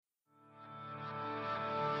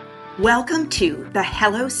Welcome to the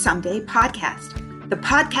Hello Someday podcast, the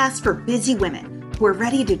podcast for busy women who are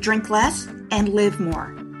ready to drink less and live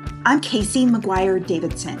more. I'm Casey McGuire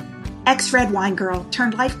Davidson, ex-red wine girl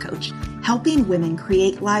turned life coach, helping women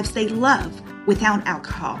create lives they love without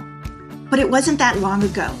alcohol. But it wasn't that long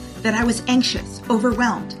ago that I was anxious,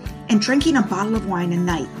 overwhelmed, and drinking a bottle of wine a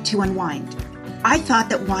night to unwind. I thought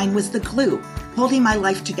that wine was the glue holding my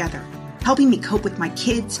life together, helping me cope with my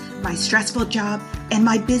kids, my stressful job, and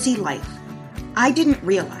my busy life. I didn't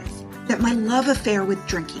realize that my love affair with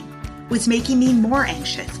drinking was making me more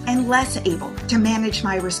anxious and less able to manage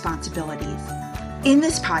my responsibilities. In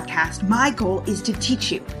this podcast, my goal is to teach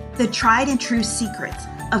you the tried and true secrets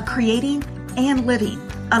of creating and living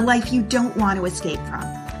a life you don't want to escape from.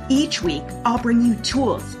 Each week, I'll bring you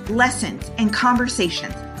tools, lessons, and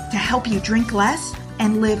conversations to help you drink less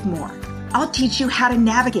and live more. I'll teach you how to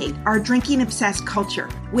navigate our drinking-obsessed culture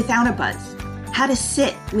without a buzz, how to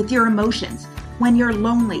sit with your emotions when you're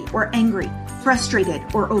lonely or angry, frustrated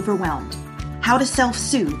or overwhelmed, how to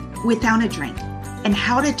self-soothe without a drink, and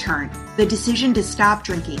how to turn the decision to stop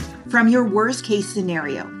drinking from your worst-case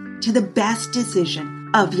scenario to the best decision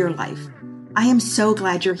of your life. I am so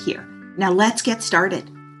glad you're here. Now let's get started.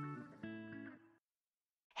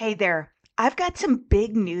 Hey there. I've got some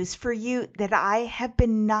big news for you that I have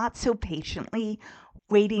been not so patiently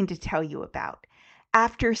waiting to tell you about.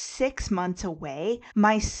 After 6 months away,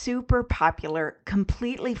 my super popular,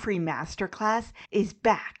 completely free masterclass is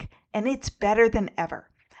back, and it's better than ever.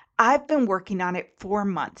 I've been working on it for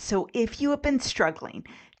months, so if you have been struggling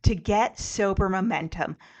to get sober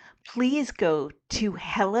momentum, please go to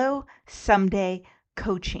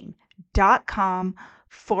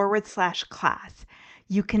hellosomedaycoaching.com/class.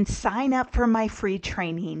 You can sign up for my free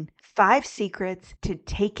training, 5 Secrets to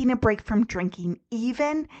Taking a Break from Drinking,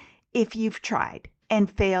 even if you've tried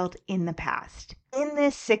and failed in the past. In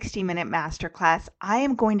this 60-minute masterclass, I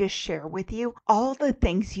am going to share with you all the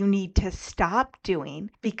things you need to stop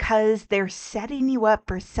doing because they're setting you up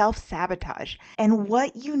for self-sabotage and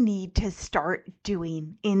what you need to start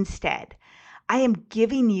doing instead. I am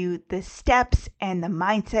giving you the steps and the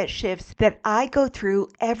mindset shifts that I go through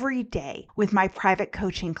every day with my private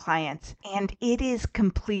coaching clients, and it is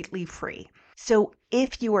completely free. So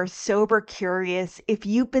if you are sober curious, if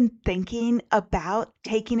you've been thinking about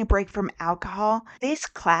taking a break from alcohol, this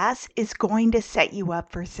class is going to set you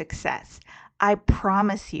up for success. I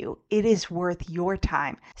promise you, it is worth your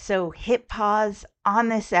time. So hit pause on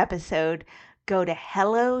this episode, go to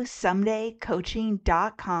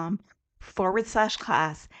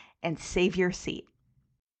hellosomedaycoaching.com/class and save your seat.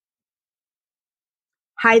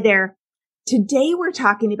 Hi there. Today we're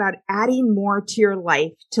talking about adding more to your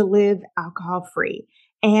life to live alcohol free.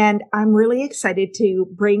 And I'm really excited to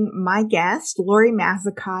bring my guest, Lori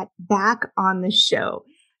Mazacott, back on the show.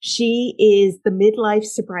 She is the midlife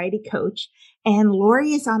sobriety coach, and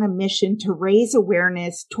Lori is on a mission to raise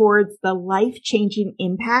awareness towards the life-changing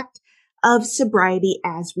impact of sobriety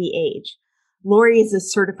as we age. Lori is a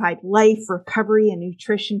certified life, recovery, and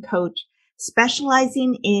nutrition coach,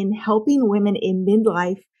 specializing in helping women in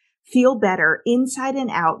midlife feel better inside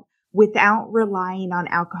and out without relying on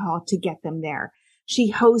alcohol to get them there.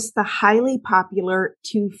 She hosts the highly popular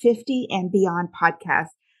 250 and Beyond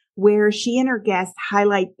podcast, where she and her guests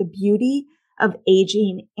highlight the beauty of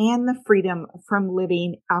aging and the freedom from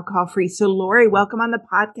living alcohol-free. So Lori, welcome on the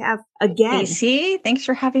podcast again. Casey, thanks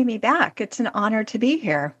for having me back. It's an honor to be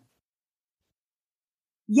here.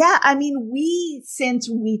 Yeah, I mean, since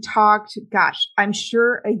we talked, I'm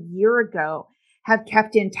sure a year ago, have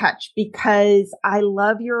kept in touch because I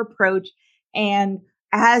love your approach. And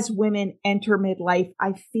as women enter midlife,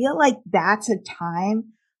 I feel like that's a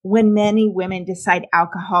time when many women decide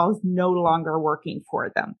alcohol is no longer working for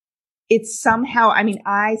them. It's somehow,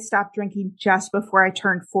 I stopped drinking just before I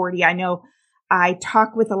turned 40. I know I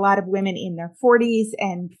talk with a lot of women in their 40s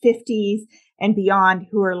and 50s and beyond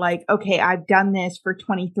who are like, okay, I've done this for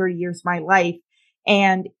 20, 30 years of my life.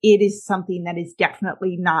 And it is something that is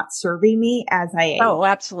definitely not serving me as I age. Oh,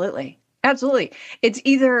 absolutely. Absolutely. It's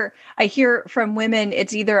either, I hear from women,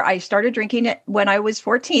 it's either I started drinking it when I was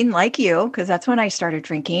 14, like you, because that's when I started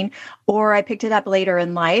drinking, or I picked it up later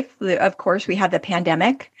in life. Of course, we had the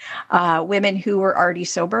pandemic. Women who were already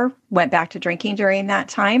sober went back to drinking during that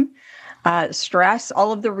time. Stress,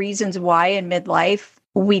 all of the reasons why in midlife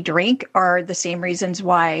we drink are the same reasons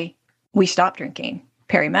why we stop drinking.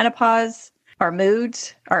 Perimenopause, our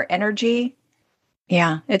moods, our energy.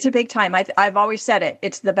 Yeah, it's a big time. I've always said it.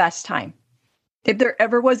 It's the best time. If there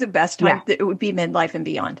ever was a best time, it would be midlife and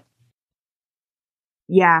beyond.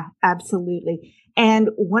 Yeah, absolutely. And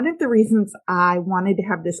one of the reasons I wanted to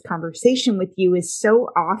have this conversation with you is so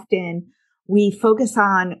often we focus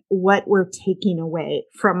on what we're taking away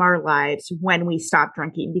from our lives when we stop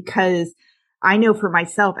drinking, because I know for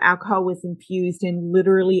myself, alcohol was infused in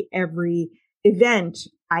literally every event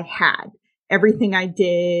I had, everything I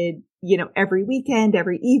did, every weekend,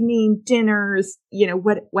 every evening, dinners,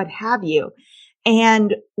 what have you.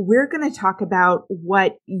 And we're going to talk about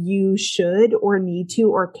what you should or need to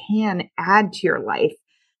or can add to your life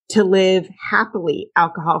to live happily,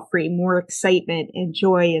 alcohol-free, more excitement and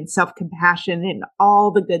joy and self-compassion and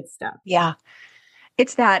all the good stuff. Yeah,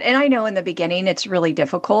 it's that. And I know in the beginning, it's really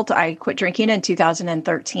difficult. I quit drinking in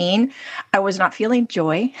 2013. I was not feeling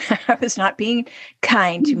joy. I was not being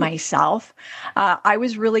kind to myself. I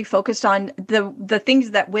was really focused on the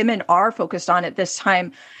things that women are focused on at this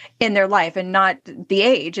time in their life, and not the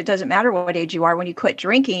age. It doesn't matter what age you are. When you quit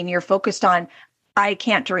drinking, you're focused on, I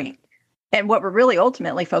can't drink. And what we're really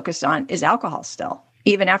ultimately focused on is alcohol still,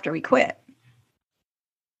 even after we quit.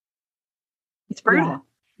 It's brutal.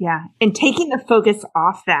 Yeah. And taking the focus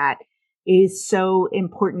off that is so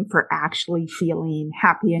important for actually feeling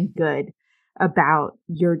happy and good about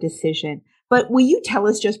your decision. But will you tell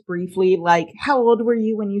us just briefly, like, how old were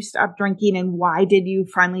you when you stopped drinking, and why did you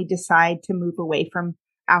finally decide to move away from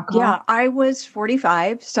alcohol? Yeah, I was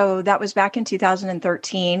 45. So that was back in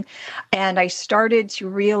 2013. And I started to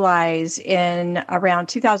realize in around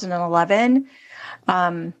 2011,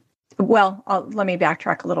 let me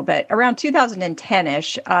backtrack a little bit. Around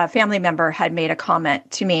 2010-ish, a family member had made a comment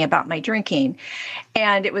to me about my drinking.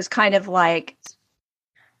 And it was kind of like,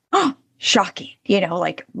 oh, shocking,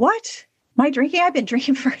 like, what? My drinking? I've been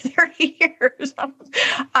drinking for 30 years.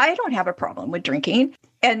 I don't have a problem with drinking.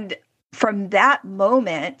 And from that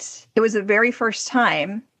moment, it was the very first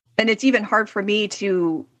time, and it's even hard for me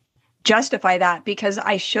to justify that because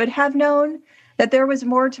I should have known that there was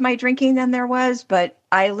more to my drinking than there was, but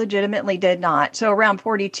I legitimately did not. So around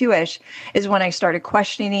 42-ish is when I started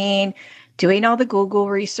questioning, doing all the Google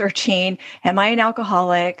researching. Am I an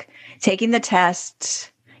alcoholic? Taking the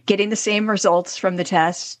tests, getting the same results from the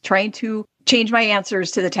tests, trying to change my answers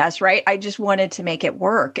to the test, right? I just wanted to make it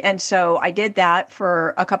work. And so I did that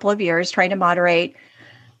for a couple of years, trying to moderate,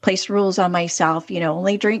 place rules on myself,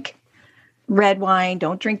 only drink red wine,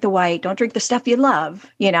 don't drink the white, don't drink the stuff you love,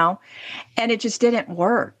 and it just didn't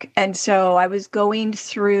work. And so I was going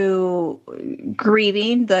through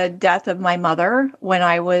grieving the death of my mother when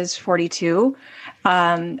I was 42.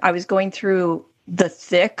 I was going through the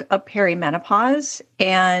thick of perimenopause,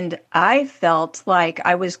 and I felt like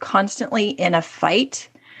I was constantly in a fight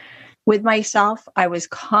with myself. I was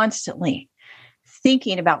constantly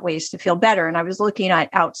thinking about ways to feel better, and I was looking at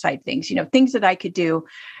outside things, things that I could do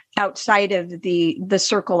outside of the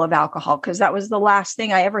circle of alcohol, because that was the last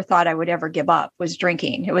thing I ever thought I would ever give up, was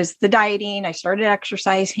drinking. It was the dieting. I started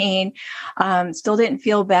exercising, still didn't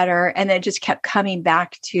feel better, and then it just kept coming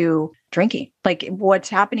back to drinking. Like, what's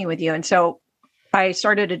happening with you? And so I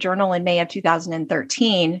started a journal in May of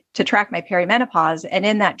 2013 to track my perimenopause. And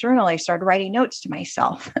in that journal, I started writing notes to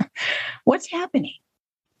myself. What's happening?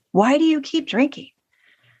 Why do you keep drinking?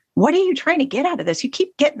 What are you trying to get out of this? You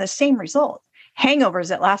keep getting the same result. Hangovers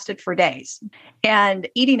that lasted for days, and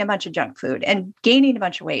eating a bunch of junk food and gaining a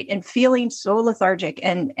bunch of weight and feeling so lethargic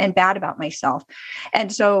and bad about myself.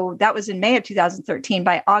 And so that was in May of 2013.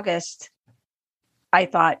 By August, I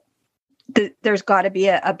thought, there's got to be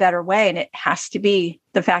a better way. And it has to be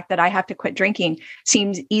the fact that I have to quit drinking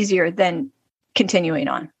seems easier than continuing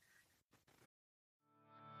on.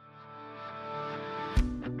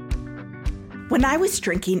 When I was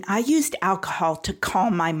drinking, I used alcohol to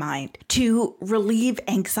calm my mind, to relieve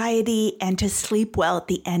anxiety, and to sleep well at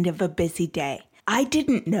the end of a busy day. I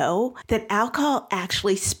didn't know that alcohol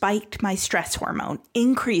actually spiked my stress hormone,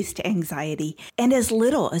 increased anxiety, and as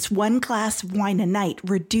little as one glass of wine a night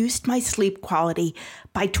reduced my sleep quality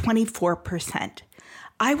by 24%.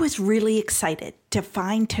 I was really excited to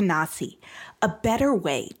find Tanasi, a better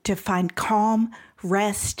way to find calm,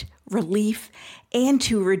 rest, relief, and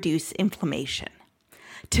to reduce inflammation.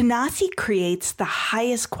 Tanasi creates the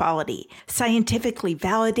highest quality, scientifically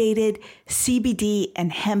validated CBD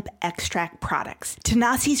and hemp extract products.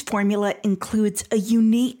 Tanasi's formula includes a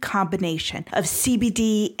unique combination of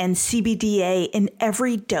CBD and CBDA in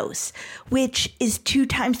every dose, which is 2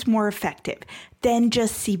 times more effective than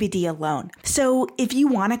just CBD alone. So if you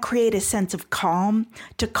want to create a sense of calm,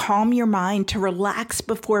 to calm your mind, to relax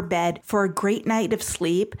before bed for a great night of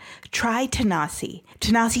sleep, try Tanasi.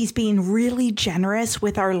 Tanasi's being really generous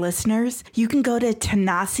with our listeners. You can go to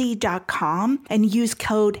tanasi.com and use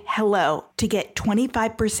code HELLO to get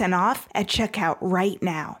 25% off at checkout right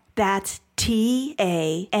now. That's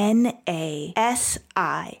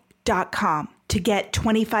TANASI.com to get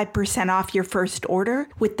 25% off your first order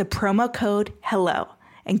with the promo code HELLO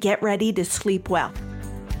and get ready to sleep well.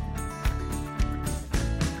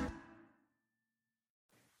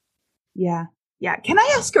 Yeah. Yeah. Can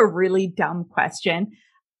I ask a really dumb question?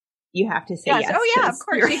 You have to say yes. Oh, yeah, of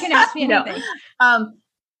course. You can ask me anything.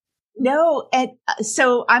 No. And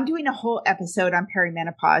so I'm doing a whole episode on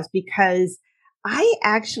perimenopause because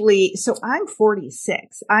I'm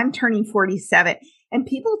 46. I'm turning 47 and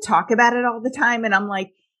people talk about it all the time. And I'm like,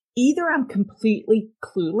 either I'm completely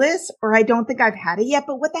clueless or I don't think I've had it yet,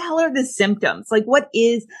 but what the hell are the symptoms? Like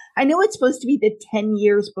I know it's supposed to be the 10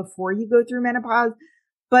 years before you go through menopause,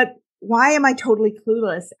 but why am I totally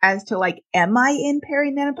clueless as to am I in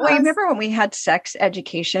perimenopause? Well, you remember when we had sex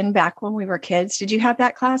education back when we were kids? Did you have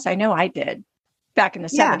that class? I know I did. Back in the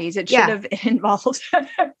 70s, it should have involved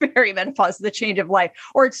perimenopause, the change of life,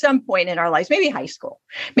 or at some point in our lives, maybe high school,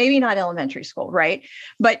 maybe not elementary school, right?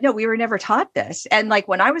 But no, we were never taught this. And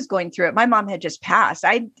when I was going through it, my mom had just passed.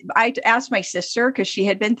 I asked my sister because she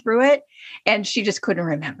had been through it and she just couldn't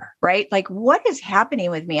remember, right? What is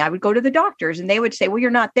happening with me? I would go to the doctors and they would say, well,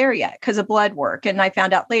 you're not there yet because of blood work. And I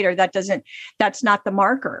found out later that's not the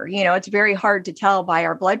marker. It's very hard to tell by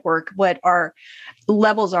our blood work what our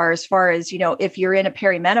levels are as far as, if you're in a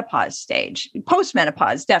perimenopause stage.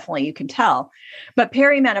 Postmenopause, definitely you can tell. But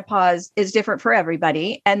perimenopause is different for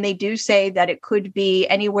everybody. And they do say that it could be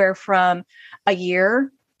anywhere from a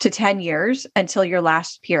year to 10 years until your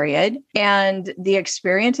last period. And the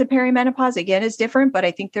experience of perimenopause, again, is different. But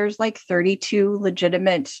I think there's 32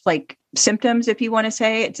 legitimate symptoms, if you want to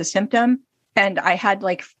say it's a symptom. And I had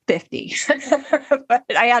 50, but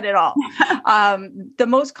I had it all. The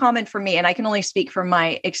most common for me, and I can only speak from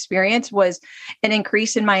my experience, was an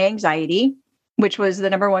increase in my anxiety, which was the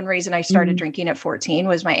number one reason I started drinking at 14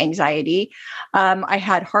 was my anxiety. I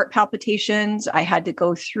had heart palpitations. I had to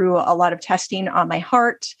go through a lot of testing on my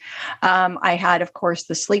heart. I had, of course,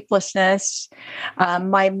 the sleeplessness.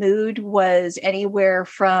 My mood was anywhere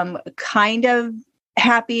from kind of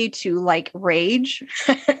happy to rage.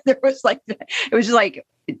 There was it was just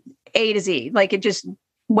A to Z. It just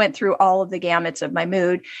went through all of the gamuts of my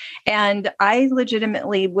mood. And I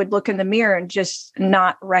legitimately would look in the mirror and just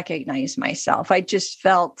not recognize myself. I just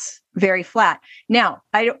felt very flat. Now,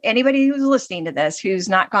 anybody who's listening to this, who's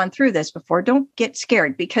not gone through this before, don't get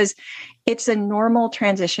scared because it's a normal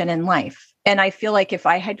transition in life. And I feel like if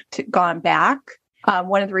I had gone back,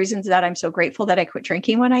 one of the reasons that I'm so grateful that I quit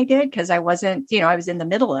drinking when I did, because I wasn't, I was in the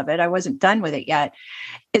middle of it. I wasn't done with it yet,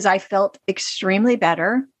 is I felt extremely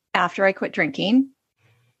better after I quit drinking.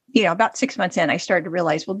 About 6 months in, I started to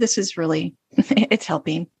realize, well, this is really, it's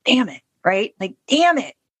helping. Damn it. Right? Damn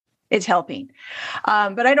it. It's helping.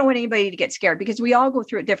 But I don't want anybody to get scared because we all go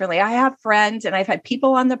through it differently. I have friends and I've had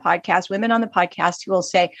people on the podcast, women on the podcast who will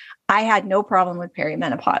say, I had no problem with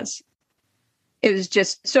perimenopause. It was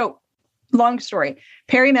just so. Long story,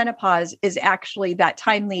 perimenopause is actually that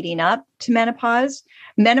time leading up to menopause.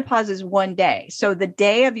 Menopause is one day. So the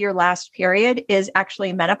day of your last period is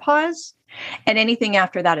actually menopause, and anything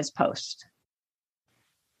after that is post.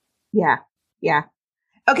 Yeah. Yeah.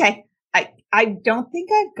 Okay. I don't think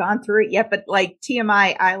I've gone through it yet, but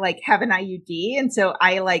TMI, I have an IUD. And so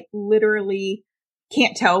I literally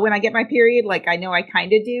can't tell when I get my period. I know I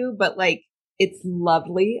kind of do, but it's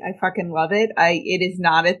lovely. I fucking love it. It is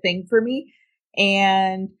not a thing for me.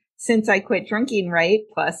 And since I quit drinking, right?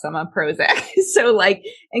 Plus I'm on Prozac. So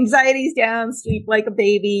anxiety's down, sleep like a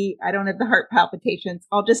baby. I don't have the heart palpitations.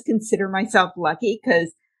 I'll just consider myself lucky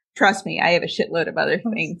because trust me, I have a shitload of other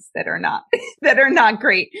things that are not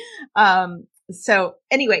great. So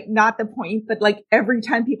anyway, not the point, but every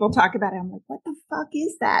time people talk about it, I'm like, what the fuck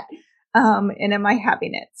is that? And am I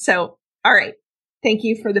having it? So, all right. Thank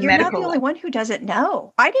you for the medical. You're not the only one who doesn't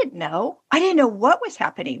know. I didn't know. I didn't know what was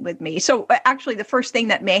happening with me. So actually, the first thing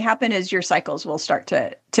that may happen is your cycles will start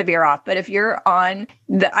to veer off. But if you're on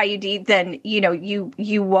the IUD, then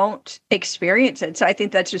you won't experience it. So I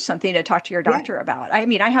think that's just something to talk to your doctor about. I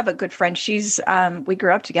mean, I have a good friend. She's we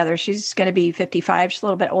grew up together. She's going to be 55. She's a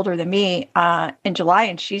little bit older than me in July,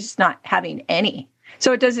 and she's not having any.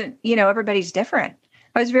 So it doesn't. Everybody's different.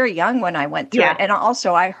 I was very young when I went through it. And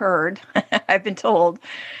also I heard, I've been told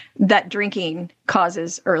that drinking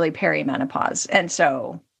causes early perimenopause. And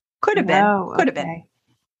so could have been.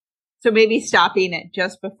 So maybe stopping it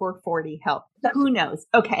just before 40 helped. Who knows?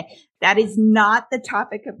 Okay. That is not the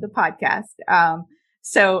topic of the podcast.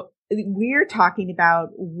 So we're talking about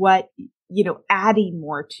what, adding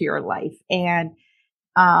more to your life and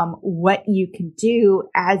what you can do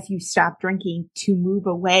as you stop drinking to move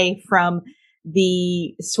away from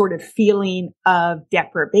the sort of feeling of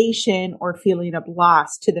deprivation or feeling of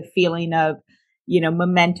loss to the feeling of,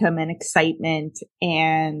 momentum and excitement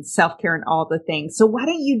and self-care and all the things. So why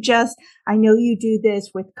don't you I know you do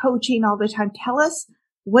this with coaching all the time. Tell us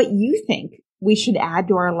what you think we should add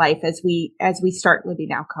to our life as we start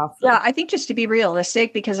living alcohol-free. Yeah, I think just to be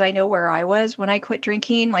realistic, because I know where I was when I quit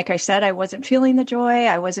drinking. Like I said, I wasn't feeling the joy.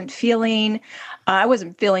 I wasn't feeling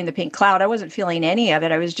the pink cloud. I wasn't feeling any of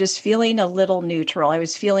it. I was just feeling a little neutral. I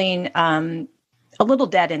was feeling a little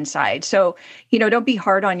dead inside. So, don't be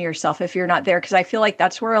hard on yourself if you're not there, because I feel like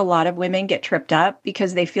that's where a lot of women get tripped up,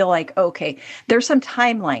 because they feel like, okay, there's some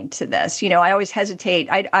timeline to this. I always hesitate.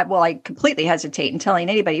 I completely hesitate in telling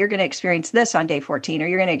anybody you're going to experience this on day 14, or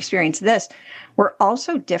you're going to experience this. We're all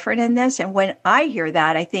so different in this. And when I hear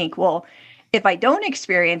that, I think, well, if I don't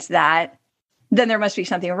experience that, then there must be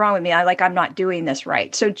something wrong with me. I'm not doing this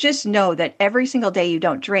right. So just know that every single day you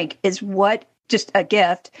don't drink is just a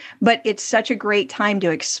gift, but it's such a great time to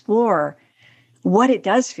explore what it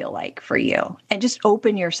does feel like for you, and just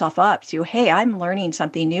open yourself up to, hey, I'm learning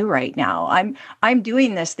something new right now. I'm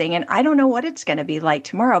doing this thing, and I don't know what it's going to be like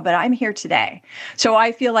tomorrow, but I'm here today. So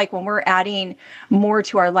I feel like when we're adding more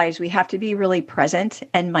to our lives, we have to be really present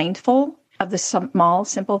and mindful of the small,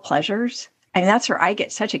 simple pleasures. And that's where I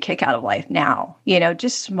get such a kick out of life now,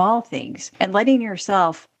 just small things, and letting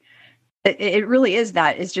yourself, it really is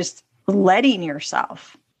just letting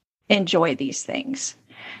yourself enjoy these things.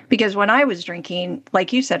 Because when I was drinking,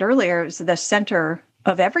 like you said earlier, it was the center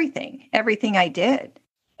of everything I did.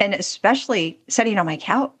 And especially sitting on my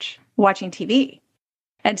couch, watching TV.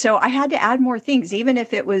 And so I had to add more things, even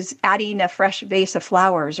if it was adding a fresh vase of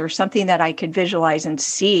flowers or something that I could visualize and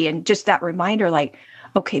see. And just that reminder, like,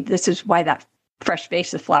 okay, this is why that fresh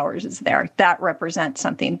vase of flowers is there. That represents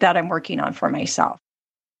something that I'm working on for myself.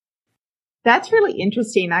 That's really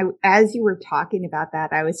interesting. As you were talking about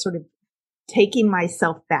that, I was sort of taking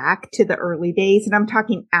myself back to the early days, and I'm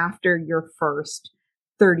talking after your first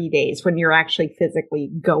 30 days when you're actually physically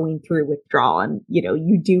going through withdrawal, and,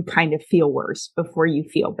 you do kind of feel worse before you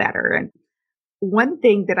feel better. And one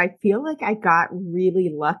thing that I feel like I got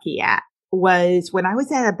really lucky at was when I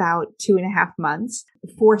was at about 2.5 months,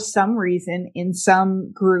 for some reason, in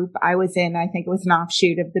some group I was in, I think it was an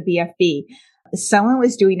offshoot of the BFB, someone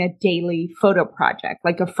was doing a daily photo project,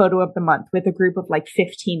 like a photo of the month with a group of like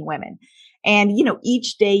 15 women. And,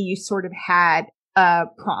 each day you sort of had a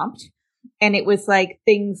prompt, and it was like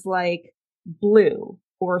things like blue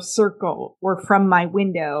or circle or from my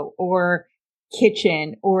window or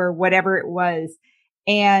kitchen or whatever it was.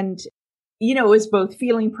 And, it was both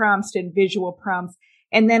feeling prompts and visual prompts.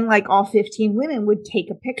 And then like all 15 women would take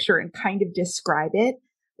a picture and kind of describe it,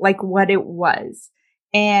 like what it was.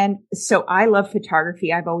 And so I love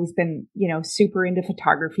photography. I've always been, super into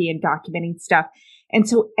photography and documenting stuff. And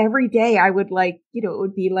so every day I would it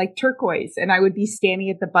would be like turquoise, and I would be standing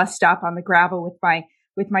at the bus stop on the gravel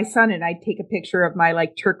with my son, and I'd take a picture of my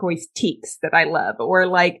like turquoise teaks that I love, or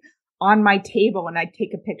like on my table, and I'd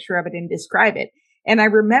take a picture of it and describe it. And I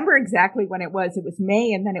remember exactly when it was. It was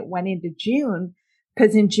May, and then it went into June,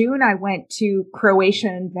 because in June I went to Croatia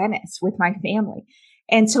and Venice with my family.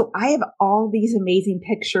 And so I have all these amazing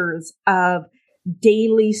pictures of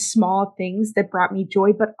daily small things that brought me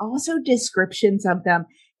joy, but also descriptions of them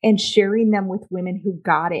and sharing them with women who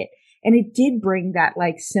got it. And it did bring that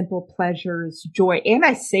like simple pleasures, joy. And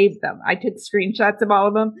I saved them. I took screenshots of all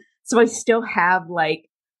of them. So I still have like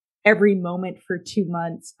every moment for 2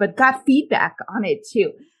 months, but got feedback on it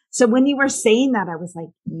too. So when you were saying that, I was like,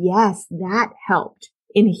 yes, that helped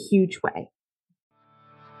in a huge way.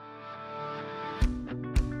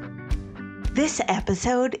 This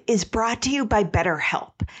episode is brought to you by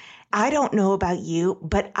BetterHelp. I don't know about you,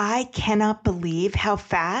 but I cannot believe how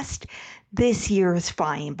fast this year is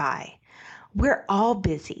flying by. We're all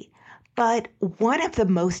busy, but one of the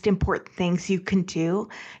most important things you can do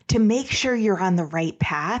to make sure you're on the right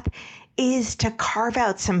path is to carve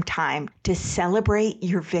out some time to celebrate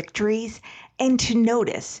your victories and to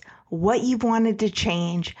notice what you wanted to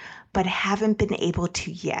change but haven't been able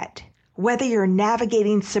to yet. Whether you're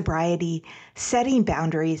navigating sobriety, setting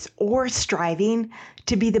boundaries, or striving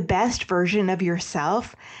to be the best version of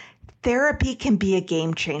yourself, therapy can be a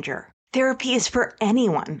game changer. Therapy is for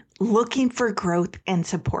anyone looking for growth and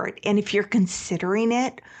support. And if you're considering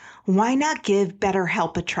it, why not give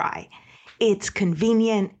BetterHelp a try? It's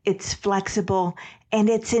convenient, it's flexible, and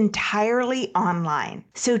it's entirely online.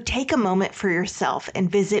 So take a moment for yourself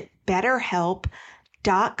and visit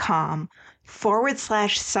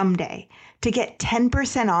BetterHelp.com/someday to get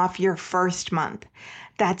 10% off your first month.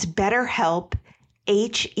 That's BetterHelp,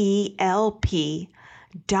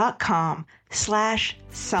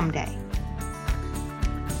 www.thehellosumday.com/someday.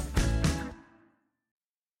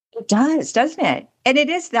 It does, doesn't it? And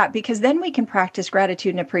it is that because then we can practice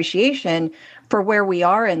gratitude and appreciation for where we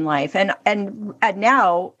are in life. And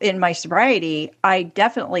now in my sobriety, I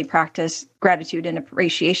definitely practice gratitude and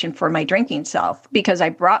appreciation for my drinking self because I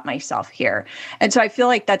brought myself here. And so I feel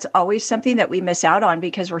like that's always something that we miss out on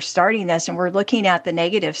because we're starting this and we're looking at the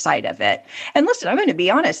negative side of it. And listen, I'm going to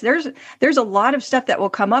be honest, there's a lot of stuff that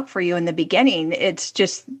will come up for you in the beginning. It's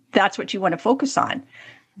just that's what you want to focus on.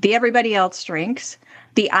 The everybody else drinks.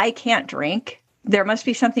 The I can't drink, there must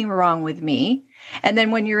be something wrong with me. And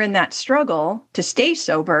then when you're in that struggle to stay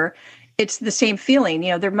sober, it's the same feeling,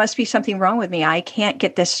 there must be something wrong with me. I can't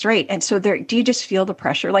get this straight. And so do you just feel the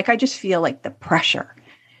pressure? Like I just feel like the pressure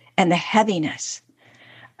and the heaviness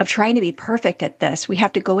of trying to be perfect at this. We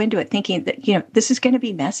have to go into it thinking that, this is going to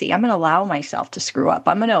be messy. I'm going to allow myself to screw up.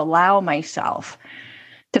 I'm going to allow myself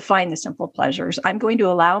to find the simple pleasures. I'm going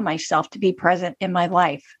to allow myself to be present in my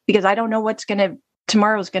life because I don't know what's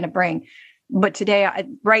tomorrow's going to bring. But today,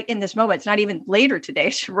 right in this moment, it's not even later today.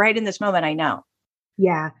 It's right in this moment, I know.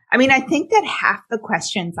 Yeah. I mean, I think that half the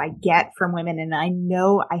questions I get from women, and I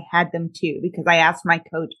know I had them too, because I ask my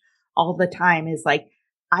coach all the time is like,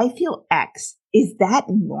 I feel X. Is that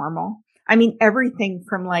normal? I mean, everything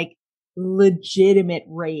from like legitimate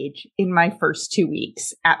rage in my first 2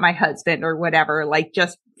 weeks at my husband or whatever, like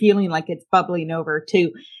just feeling like it's bubbling over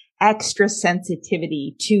to extra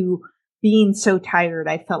sensitivity to being so tired,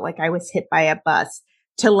 I felt like I was hit by a bus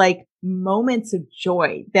to like moments of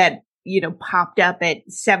joy that, popped up at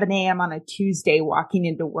 7 a.m. on a Tuesday walking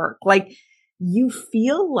into work. Like you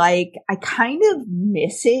feel like I kind of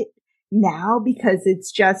miss it now because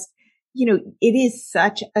it's just, it is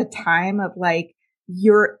such a time of like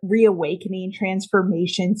your reawakening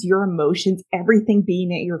transformations, your emotions, everything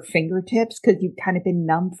being at your fingertips because you've kind of been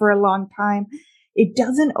numb for a long time. It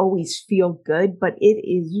doesn't always feel good, but it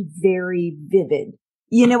is very vivid.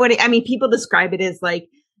 You know what I mean? People describe it as like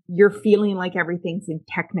you're feeling like everything's in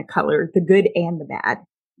Technicolor, the good and the bad.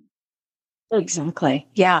 Exactly.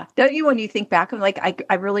 Yeah. Don't you, when you think back, I'm like,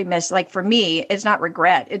 I really miss, like for me, it's not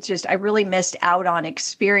regret. It's just, I really missed out on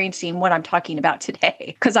experiencing what I'm talking about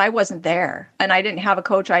today because I wasn't there and I didn't have a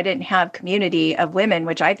coach. I didn't have community of women,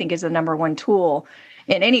 which I think is the number one tool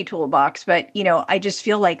in any toolbox. But, I just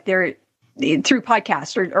feel like through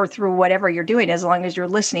podcasts or through whatever you're doing, as long as you're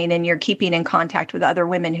listening and you're keeping in contact with other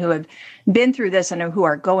women who have been through this and who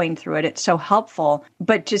are going through it, it's so helpful.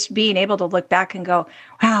 But just being able to look back and go,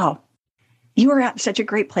 wow, you were at such a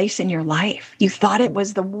great place in your life. You thought it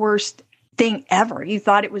was the worst thing ever. You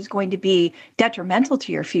thought it was going to be detrimental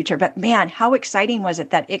to your future. But man, how exciting was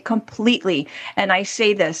it that it completely, and I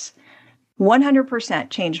say this, 100%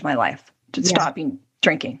 changed my life to stopping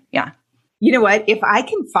drinking. Yeah. You know what? If I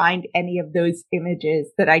can find any of those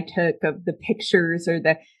images that I took of the pictures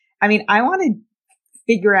I want to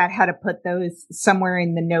figure out how to put those somewhere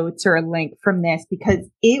in the notes or a link from this because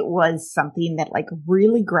it was something that like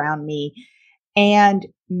really ground me and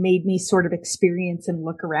made me sort of experience and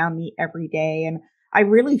look around me every day. And I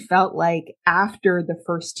really felt like after the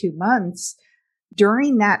first 2 months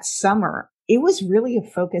during that summer, it was really a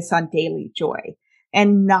focus on daily joy.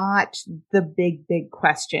 And not the big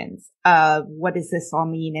questions of what does this all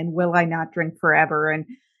mean? And will I not drink forever? And,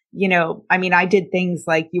 I did things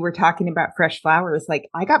like you were talking about fresh flowers. Like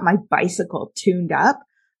I got my bicycle tuned up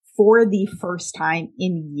for the first time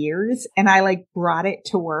in years. And I like brought it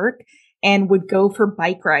to work and would go for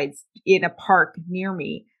bike rides in a park near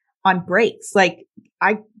me on breaks. Like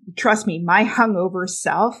trust me, my hungover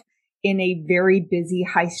self in a very busy,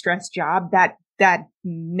 high stress job that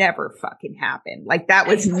never fucking happened. Like that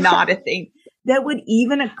was not a thing that would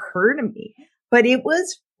even occur to me, but it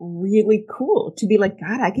was really cool to be like,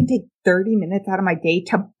 God, I can take 30 minutes out of my day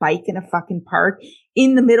to bike in a fucking park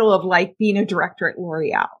in the middle of like being a director at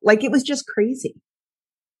L'Oreal. Like it was just crazy.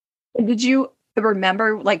 Did you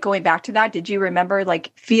remember like going back to that? Did you remember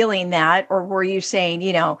like feeling that, or were you saying,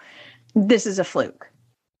 this is a fluke?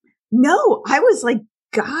 No, I was like,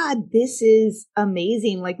 God, this is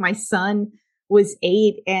amazing. Like my son was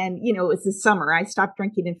 8 and, it was the summer. I stopped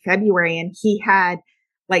drinking in February and he had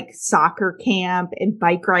like soccer camp and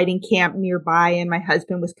bike riding camp nearby. And my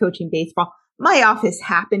husband was coaching baseball. My office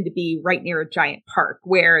happened to be right near a giant park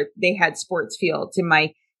where they had sports fields in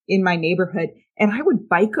my neighborhood. And I would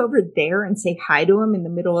bike over there and say hi to him in the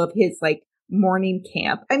middle of his like morning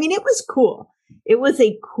camp. I mean, it was cool. It was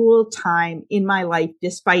a cool time in my life,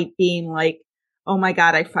 despite being like, oh my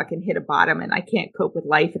God, I fucking hit a bottom and I can't cope with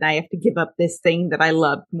life and I have to give up this thing that I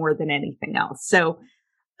loved more than anything else. So,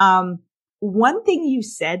 one thing you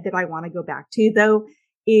said that I want to go back to though,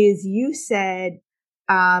 is you said,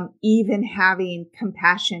 even having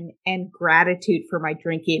compassion and gratitude for my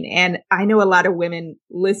drinking. And I know a lot of women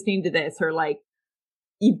listening to this are like,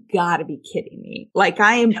 you've got to be kidding me. Like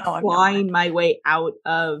I am clawing my way out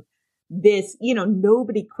of this,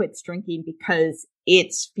 nobody quits drinking because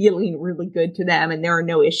it's feeling really good to them and there are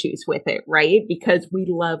no issues with it, right? Because we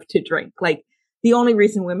love to drink. Like the only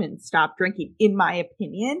reason women stop drinking, in my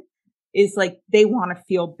opinion, is like they want to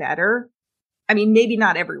feel better. I mean, maybe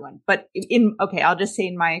not everyone, but I'll just say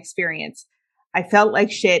in my experience, I felt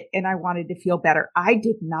like shit and I wanted to feel better. I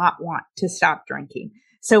did not want to stop drinking.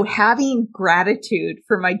 So having gratitude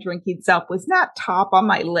for my drinking self was not top on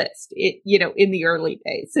my list, in the early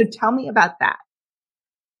days. So tell me about that.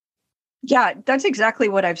 Yeah, that's exactly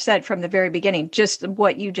what I've said from the very beginning. Just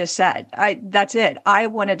what you just said. That's it. I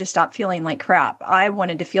wanted to stop feeling like crap. I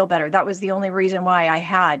wanted to feel better. That was the only reason why I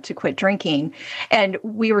had to quit drinking. And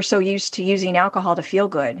we were so used to using alcohol to feel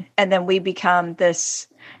good. And then we become this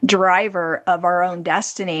driver of our own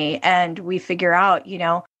destiny. And we figure out,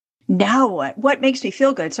 now what makes me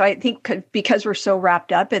feel good? So I think because we're so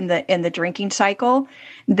wrapped up in the drinking cycle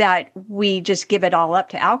that we just give it all up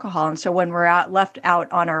to alcohol. And so when we're left out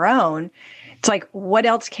on our own, it's like, what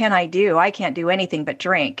else can I do? I can't do anything but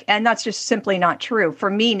drink. And that's just simply not true for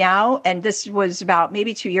me now. And this was about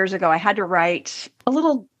maybe 2 years ago. I had to write a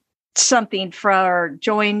little something for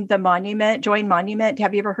Join Monument.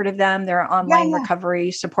 Have you ever heard of them? They're an online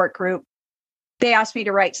recovery support group. They asked me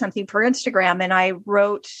to write something for Instagram, and I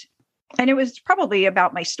wrote. And it was probably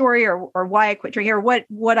about my story or why I quit drinking or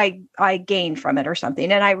what I gained from it or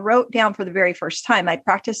something. And I wrote down for the very first time, I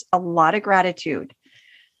practice a lot of gratitude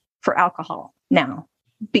for alcohol now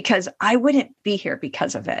because I wouldn't be here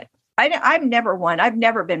because of it. I've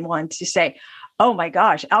never been one to say, oh my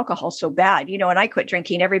gosh, alcohol's so bad. And I quit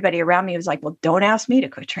drinking. Everybody around me was like, well, don't ask me to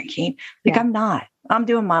quit drinking. Like, I'm not. I'm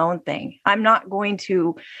doing my own thing. I'm not going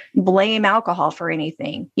to blame alcohol for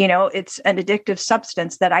anything. It's an addictive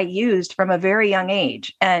substance that I used from a very young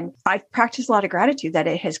age. And I've practiced a lot of gratitude that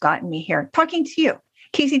it has gotten me here. Talking to you,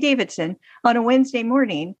 Casey Davidson, on a Wednesday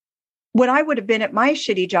morning, when I would have been at my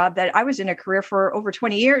shitty job that I was in a career for over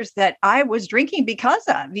 20 years that I was drinking because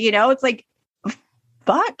of, it's like,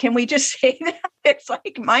 fuck, can we just say that? It's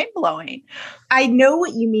like mind blowing. I know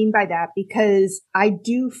what you mean by that because I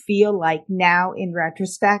do feel like now in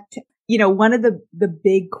retrospect, one of the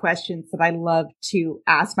big questions that I love to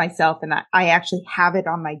ask myself, and I actually have it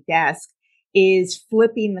on my desk, is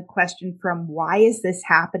flipping the question from why is this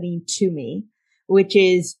happening to me, which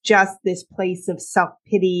is just this place of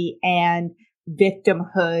self-pity and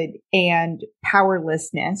victimhood and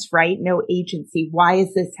powerlessness, right? No agency. Why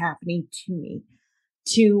is this happening to me?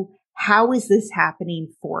 To how is this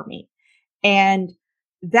happening for me? And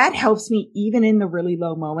that helps me even in the really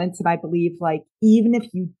low moments. And I believe like, even if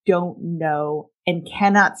you don't know and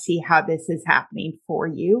cannot see how this is happening for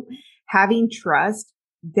you, having trust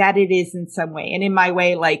that it is in some way. And in my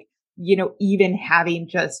way, like, even having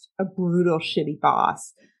just a brutal, shitty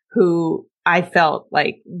boss who I felt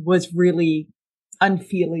like was really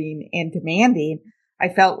unfeeling and demanding, I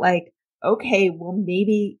felt like, okay, well,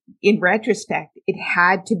 maybe in retrospect, it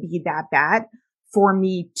had to be that bad for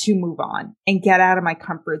me to move on and get out of my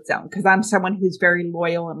comfort zone. Cause I'm someone who's very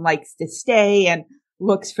loyal and likes to stay and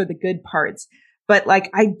looks for the good parts. But like,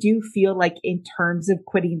 I do feel like in terms of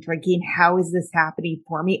quitting drinking, how is this happening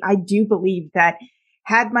for me? I do believe that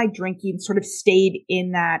had my drinking sort of stayed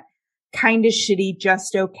in that kind of shitty,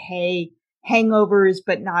 just okay, hangovers,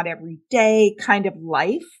 but not every day kind of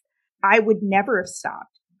life, I would never have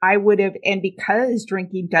stopped. I would have, and because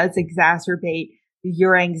drinking does exacerbate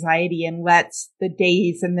your anxiety and lets the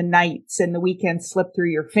days and the nights and the weekends slip through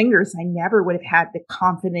your fingers, I never would have had the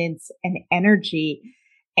confidence and energy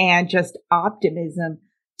and just optimism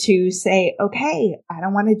to say, okay, I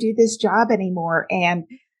don't want to do this job anymore and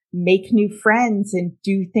make new friends and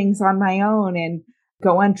do things on my own and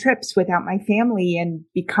go on trips without my family and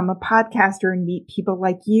become a podcaster and meet people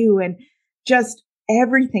like you and just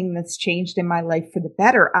everything that's changed in my life for the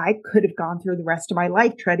better. I could have gone through the rest of my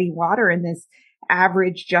life treading water in this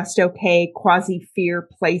average, just okay, quasi-fear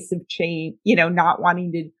place of change, not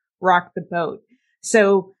wanting to rock the boat.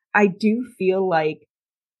 So I do feel like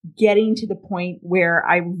getting to the point where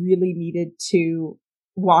I really needed to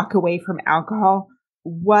walk away from alcohol,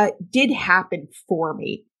 what did happen for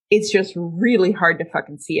me, it's just really hard to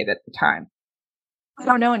fucking see it at the time. I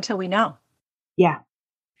don't know until we know. Yeah.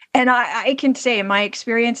 And I can say in my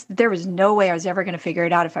experience, there was no way I was ever going to figure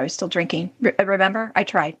it out if I was still drinking. Remember, I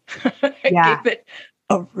tried. I gave it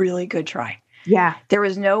a really good try. Yeah. There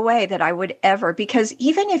was no way that I would ever, because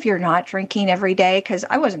even if you're not drinking every day, because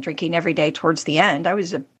I wasn't drinking every day towards the end, I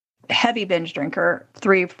was a heavy binge drinker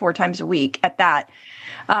 3-4 times a week at that.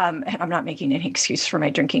 And I'm not making any excuse for my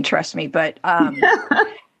drinking, trust me, but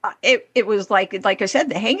it was like I said,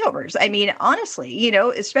 the hangovers. I mean, honestly, you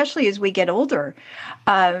know, especially as we get older,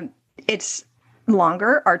 it's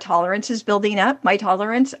longer. Our tolerance is building up. My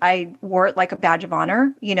tolerance, I wore it like a badge of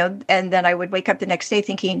honor, you know, and then I would wake up the next day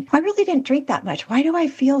thinking, I really didn't drink that much. Why do I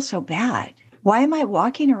feel so bad? Why am I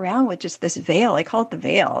walking around with just this veil? I call it the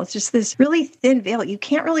veil. It's just this really thin veil. You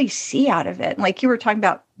can't really see out of it. Like you were talking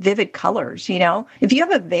about vivid colors, you know, if you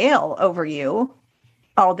have a veil over you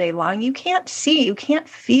all day long, you can't see, you can't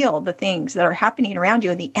feel the things that are happening around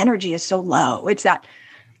you. And the energy is so low. It's that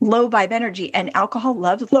low vibe energy, and alcohol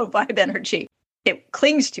loves low vibe energy. It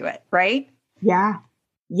clings to it, right? Yeah.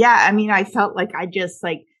 Yeah. I mean, I felt like I just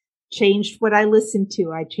like changed what I listened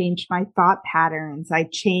to. I changed my thought patterns. I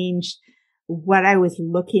changed what I was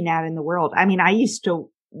looking at in the world. I mean, I used to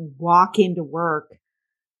walk into work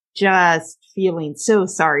just feeling so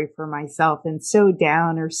sorry for myself and so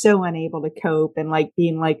down or so unable to cope, and like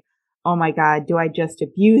being like, oh my God, do I just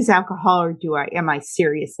abuse alcohol, or am I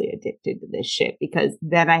seriously addicted to this shit? Because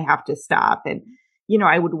then I have to stop. And, you know,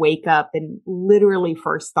 I would wake up and literally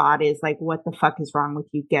first thought is like, what the fuck is wrong with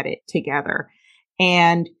you? Get it together.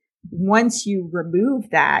 And once you remove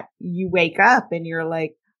that, you wake up and you're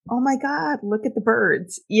like, oh my God, look at the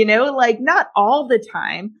birds, you know, like not all the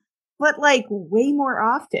time, but like way more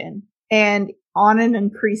often and on an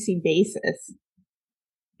increasing basis.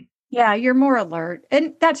 Yeah, you're more alert.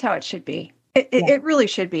 And that's how it should be. It really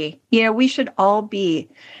should be. You know, we should all be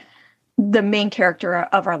the main character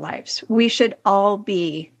of our lives. We should all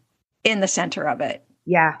be in the center of it.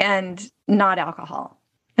 Yeah. And not alcohol.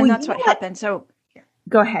 And that's what happened. So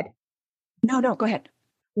go ahead. No, go ahead.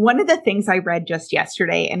 One of the things I read just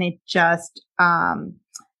yesterday, and it just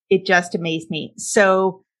amazed me.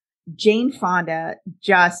 So Jane Fonda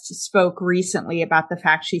just spoke recently about the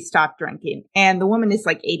fact she stopped drinking, and the woman is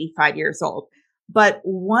like 85 years old. But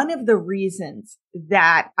one of the reasons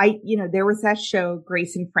that there was that show,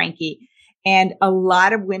 Grace and Frankie, and a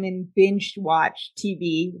lot of women binge watch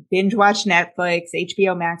TV, binge watch Netflix,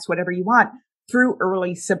 HBO Max, whatever you want, through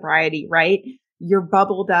early sobriety, right? You're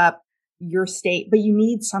bubbled up, your state, but you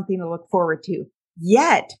need something to look forward to.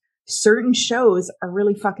 Yet certain shows are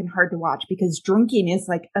really fucking hard to watch because drinking is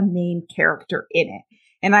like a main character in it.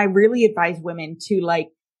 And I really advise women to, like,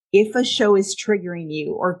 if a show is triggering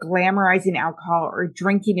you or glamorizing alcohol or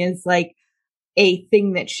drinking is like a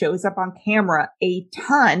thing that shows up on camera a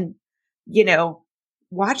ton, you know,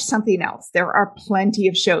 watch something else. There are plenty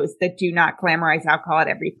of shows that do not glamorize alcohol at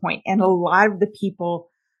every point. And a lot of the people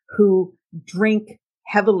who drink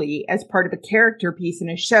heavily as part of a character piece in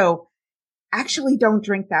a show actually don't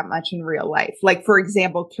drink that much in real life. Like, for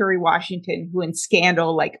example, Kerry Washington, who in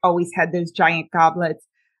Scandal, like, always had those giant goblets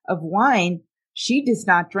of wine. She does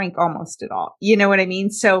not drink almost at all. You know what I mean?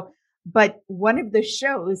 So, but one of the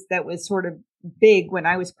shows that was sort of big when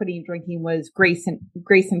I was putting drinking was Grace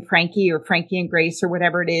and Frankie, or Frankie and Grace, or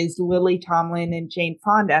whatever it is, Lily Tomlin and Jane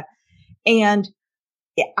Fonda. And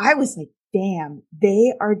I was like, damn,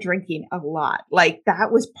 they are drinking a lot. Like,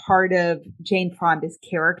 that was part of Jane Fonda's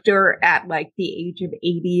character at like the age of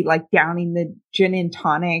 80, like downing the gin and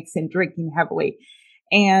tonics and drinking heavily.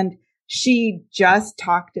 And she just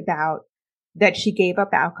talked about that she gave up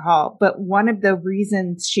alcohol. But one of the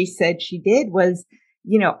reasons she said she did was,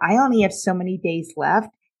 you know, I only have so many days left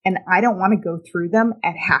and I don't want to go through them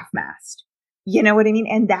at half-mast. You know what I mean?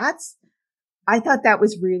 And I thought that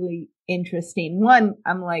was really interesting. One,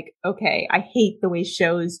 I'm like, okay, I hate the way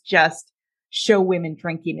shows just show women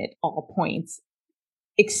drinking at all points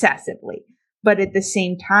excessively. But at the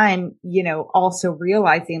same time, you know, also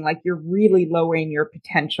realizing like you're really lowering your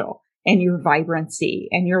potential and your vibrancy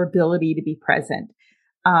and your ability to be present,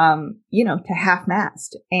 you know, to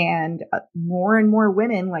half-mast. And more and more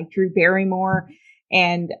women like Drew Barrymore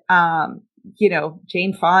and, you know,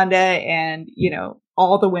 Jane Fonda and, you know,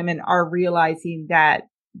 all the women are realizing that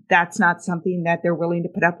that's not something that they're willing to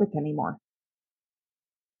put up with anymore.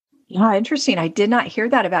 Yeah, interesting. I did not hear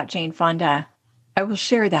that about Jane Fonda. I will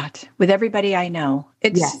share that with everybody I know.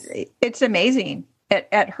 It's amazing.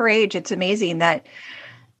 At her age, it's amazing that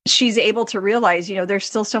she's able to realize, you know, there's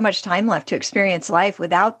still so much time left to experience life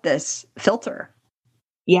without this filter.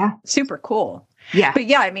 Yeah. Super cool. Yeah. But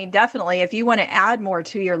yeah, I mean, definitely, if you want to add more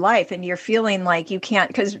to your life and you're feeling like you can't,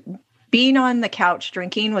 because being on the couch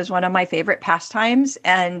drinking was one of my favorite pastimes,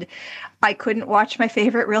 and I couldn't watch my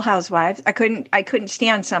favorite Real Housewives. I couldn't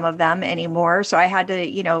stand some of them anymore. So I had to,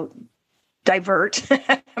 you know, divert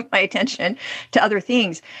my attention to other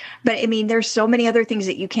things. But I mean, there's so many other things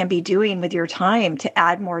that you can be doing with your time to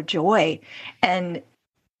add more joy and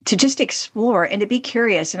to just explore and to be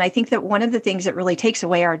curious. And I think that one of the things that really takes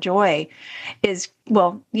away our joy is,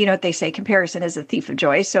 well, you know what they say, comparison is a thief of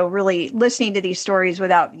joy. So really listening to these stories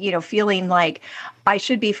without, feeling like I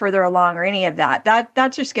should be further along or any of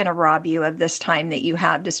that's just going to rob you of this time that you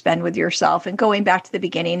have to spend with yourself. And going back to the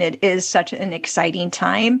beginning, it is such an exciting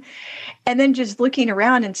time. And then just looking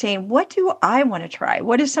around and saying, what do I want to try?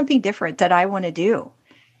 What is something different that I want to do?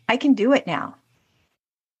 I can do it now.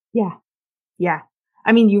 Yeah. Yeah.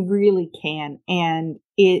 I mean, you really can. And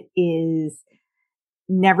it is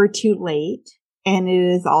never too late. And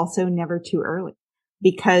it is also never too early,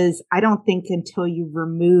 because I don't think until you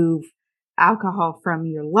remove alcohol from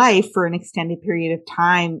your life for an extended period of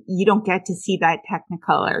time, you don't get to see that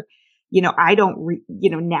technicolor. I don't,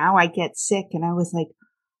 now I get sick and I was like,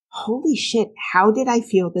 holy shit, how did I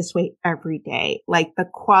feel this way every day? Like the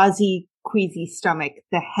queasy stomach,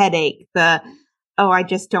 the headache, oh, I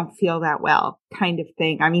just don't feel that well kind of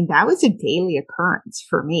thing. I mean, that was a daily occurrence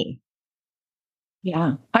for me.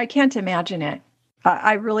 Yeah, I can't imagine it.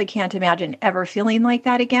 I really can't imagine ever feeling like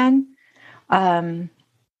that again.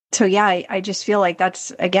 So yeah, I just feel like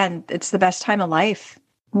that's, again, it's the best time of life,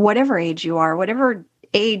 whatever age you are,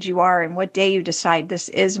 and what day you decide this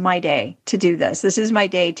is my day to do this. This is my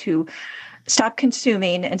day to stop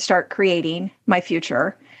consuming and start creating my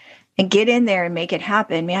future and get in there and make it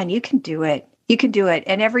happen. Man, you can do it. You can do it.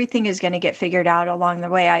 And everything is going to get figured out along the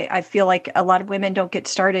way. I feel like a lot of women don't get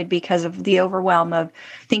started because of the overwhelm of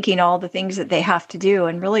thinking all the things that they have to do.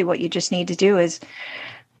 And really what you just need to do is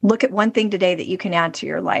look at one thing today that you can add to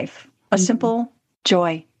your life, a simple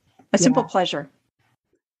joy, a simple pleasure.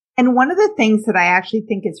 And one of the things that I actually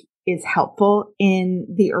think is helpful in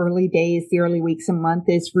the early days, the early weeks and month,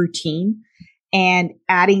 is routine, and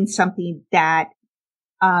adding something that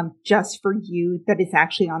just for you that is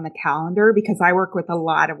actually on the calendar, because I work with a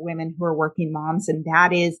lot of women who are working moms, and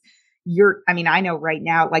that is I know right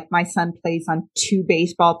now, like my son plays on 2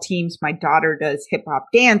 baseball teams. My daughter does hip hop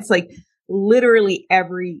dance, like literally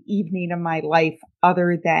every evening of my life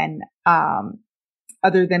other than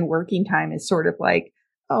working time is sort of like,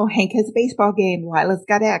 oh, Hank has a baseball game. Lila's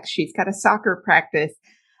got X. She's got a soccer practice.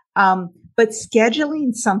 But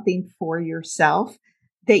scheduling something for yourself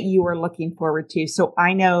that you are looking forward to. So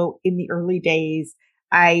I know in the early days,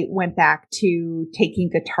 I went back to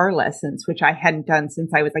taking guitar lessons, which I hadn't done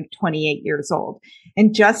since I was like 28 years old.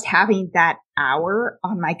 And just having that hour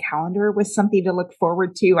on my calendar was something to look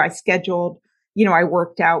forward to. I scheduled, I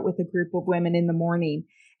worked out with a group of women in the morning.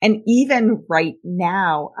 And even right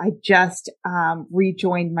now, I just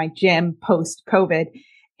rejoined my gym post-COVID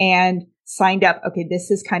and signed up. Okay,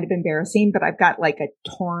 this is kind of embarrassing, but I've got like a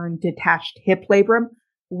torn, detached hip labrum,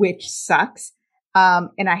 which sucks.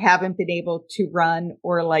 And I haven't been able to run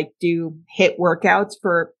or like do HIIT workouts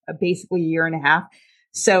for basically a year and a half.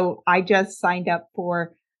 So I just signed up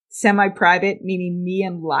for semi-private, meaning me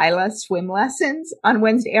and Lila swim lessons on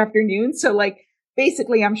Wednesday afternoon. So like,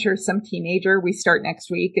 basically, I'm sure some teenager we start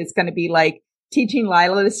next week is going to be like teaching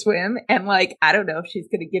Lila to swim. And like, I don't know if she's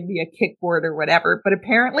going to give me a kickboard or whatever, but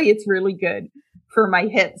apparently it's really good for my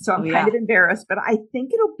hips. So I'm kind of embarrassed, but I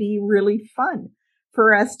think it'll be really fun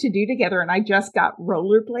for us to do together. And I just got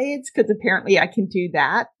rollerblades because apparently I can do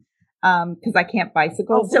that because I can't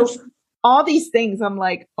bicycle. So all these things, I'm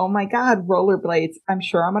like, oh my God, rollerblades. I'm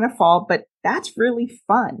sure I'm going to fall, but that's really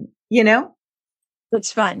fun,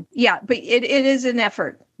 It's fun. Yeah. But it is an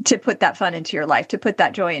effort to put that fun into your life, to put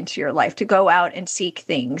that joy into your life, to go out and seek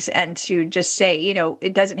things and to just say,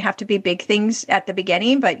 it doesn't have to be big things at the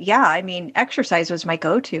beginning, but yeah, I mean, exercise was my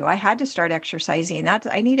go-to. I had to start exercising.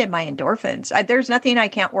 I needed my endorphins. There's nothing I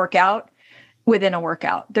can't work out within a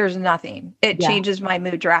workout. There's nothing. It changes my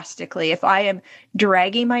mood drastically. If I am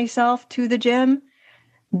dragging myself to the gym,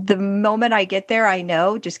 the moment I get there, I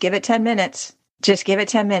know, just give it 10 minutes. Just give it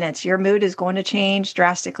 10 minutes. Your mood is going to change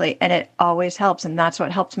drastically. And it always helps. And that's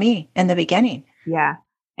what helped me in the beginning. Yeah.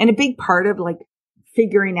 And a big part of like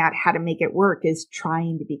figuring out how to make it work is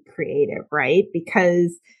trying to be creative, right?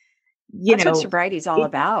 Because, that's what sobriety is all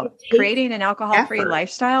about. Creating an alcohol-free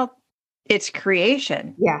lifestyle. It's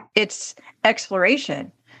creation. Yeah. It's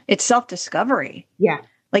exploration. It's self-discovery. Yeah.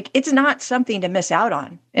 Like it's not something to miss out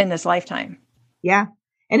on in this lifetime. Yeah.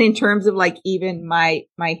 And in terms of like even my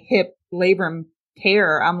hip labrum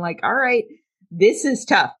tear, I'm like, all right, this is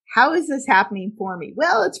tough. How is this happening for me?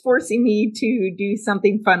 Well, it's forcing me to do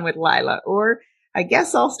something fun with Lila, or I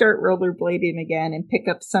guess I'll start rollerblading again and pick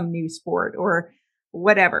up some new sport or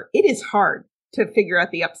whatever. It is hard to figure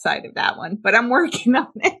out the upside of that one, but I'm working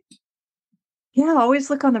on it. Yeah, always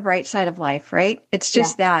look on the bright side of life, right? It's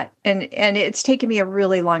just that. And it's taken me a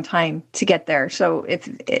really long time to get there. So if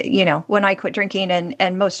when I quit drinking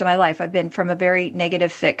and most of my life I've been from a very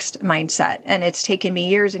negative fixed mindset, and it's taken me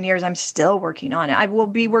years and years. I'm still working on it. I will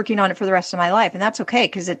be working on it for the rest of my life, and that's okay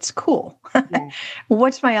because it's cool. Yeah.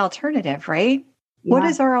 What's my alternative, right? Yeah. What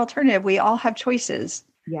is our alternative? We all have choices.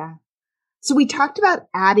 Yeah. So we talked about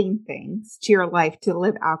adding things to your life to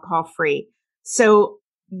live alcohol free. So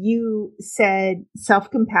you said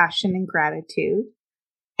self-compassion and gratitude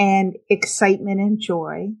and excitement and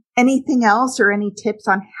joy. Anything else or any tips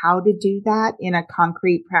on how to do that in a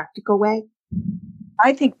concrete, practical way?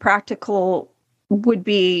 I think practical would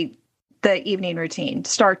be the evening routine.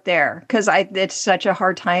 Start there, because it's such a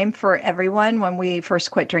hard time for everyone when we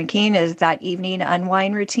first quit drinking, is that evening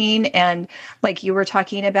unwind routine. And like you were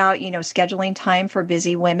talking about, scheduling time for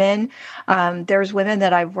busy women. There's women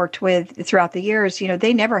that I've worked with throughout the years,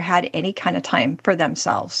 they never had any kind of time for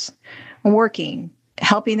themselves, working,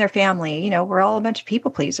 helping their family. We're all a bunch of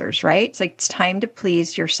people pleasers, right? It's like, it's time to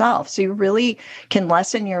please yourself. So you really can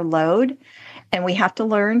lessen your load. And we have to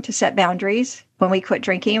learn to set boundaries. When we quit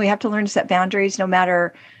drinking, we have to learn to set boundaries no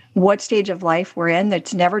matter what stage of life we're in.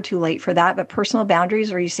 It's never too late for that. But personal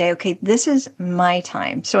boundaries where you say, okay, this is my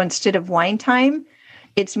time. So instead of wine time,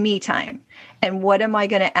 it's me time. And what am I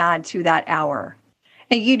going to add to that hour?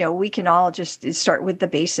 And, we can all just start with the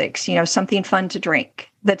basics, something fun to drink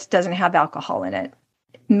that doesn't have alcohol in it.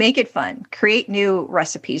 Make it fun. Create new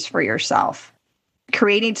recipes for yourself.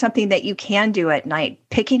 Creating something that you can do at night.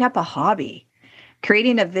 Picking up a hobby.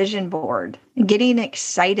 Creating a vision board, getting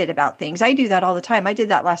excited about things. I do that all the time. I did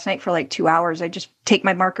that last night for like 2 hours. I just take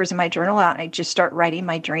my markers in my journal out and I just start writing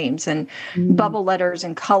my dreams and bubble letters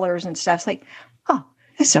and colors and stuff. It's like, oh,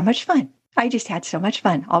 it's so much fun. I just had so much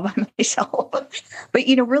fun all by myself. But,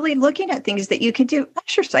 really looking at things that you can do,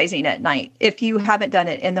 exercising at night if you haven't done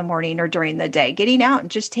it in the morning or during the day, getting out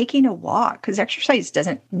and just taking a walk, because exercise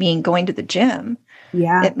doesn't mean going to the gym.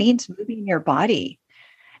 Yeah. It means moving your body.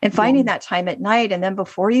 And finding that time at night. And then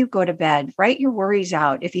before you go to bed, write your worries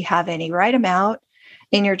out. If you have any, write them out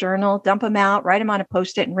in your journal, dump them out, write them on a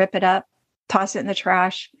Post-it and rip it up, toss it in the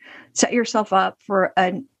trash, set yourself up for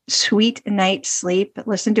a sweet night's sleep,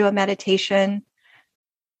 listen to a meditation.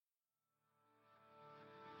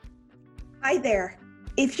 Hi there.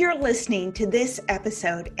 If you're listening to this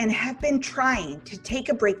episode and have been trying to take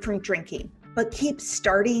a break from drinking, but keep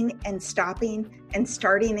starting and stopping and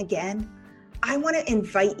starting again, I want to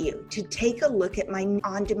invite you to take a look at my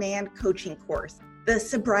on-demand coaching course, the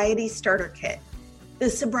Sobriety Starter Kit.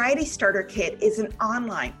 The Sobriety Starter Kit is an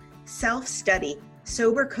online self-study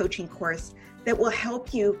sober coaching course that will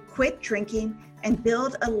help you quit drinking and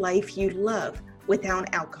build a life you love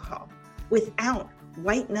without alcohol, without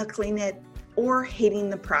white-knuckling it or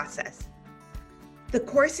hating the process. The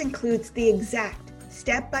course includes the exact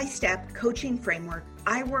step-by-step coaching framework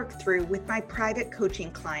I work through with my private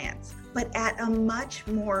coaching clients, but at a much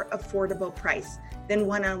more affordable price than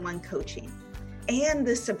one-on-one coaching. And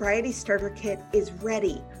the Sobriety Starter Kit is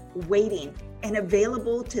ready, waiting, and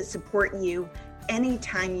available to support you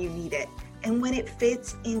anytime you need it and when it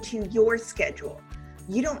fits into your schedule.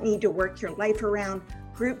 You don't need to work your life around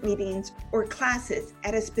group meetings or classes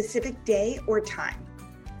at a specific day or time.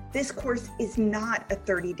 This course is not a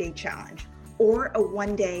 30-day challenge or a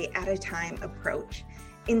one-day at a time approach.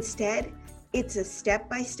 Instead, it's a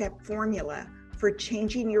step-by-step formula for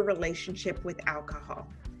changing your relationship with alcohol.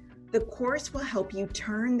 The course will help you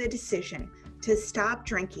turn the decision to stop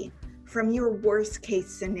drinking from your worst-case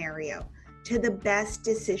scenario to the best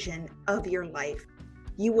decision of your life.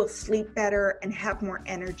 You will sleep better and have more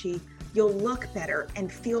energy. You'll look better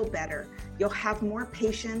and feel better. You'll have more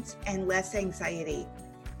patience and less anxiety.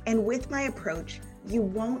 And with my approach, you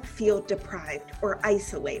won't feel deprived or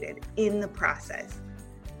isolated in the process.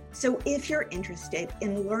 So if you're interested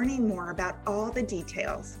in learning more about all the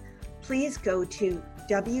details, please go to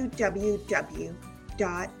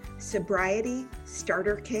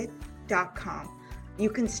www.sobrietystarterkit.com. You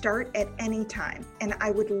can start at any time, and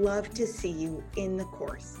I would love to see you in the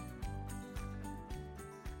course.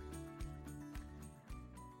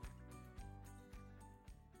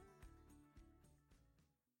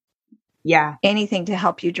 Yeah. Anything to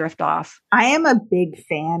help you drift off. I am a big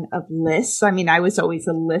fan of lists. I mean, I was always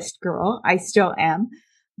a list girl. I still am.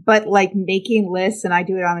 But like making lists, and I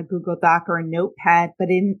do it on a Google Doc or a notepad.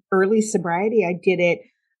 But in early sobriety, I did it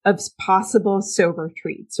of possible sober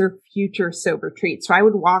treats or future sober treats. So I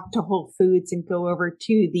would walk to Whole Foods and go over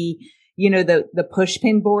to the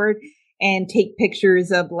pushpin board and take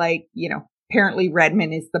pictures of apparently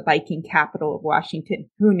Redmond is the biking capital of Washington.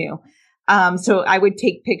 Who knew? So I would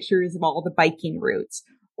take pictures of all the biking routes,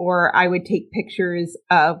 or I would take pictures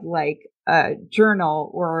of like a journal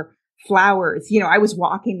or flowers. You know, I was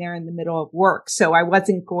walking there in the middle of work, so I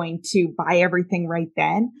wasn't going to buy everything right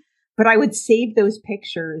then, but I would save those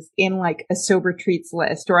pictures in like a sober treats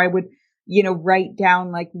list, or I would, you know, write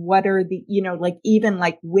down like what are the, you know, like even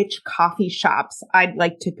like which coffee shops I'd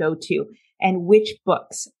like to go to and which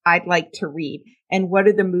books I'd like to read and what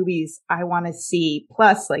are the movies I want to see,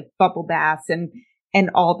 plus like bubble baths and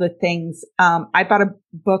all the things. I bought a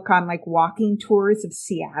book on like walking tours of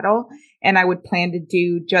Seattle, and I would plan to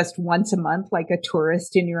do just once a month, like a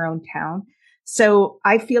tourist in your own town. So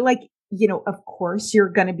I feel like, you know, of course you're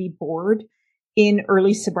going to be bored in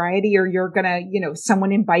early sobriety, or you're going to, you know,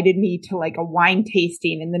 someone invited me to like a wine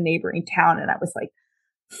tasting in the neighboring town. And I was like,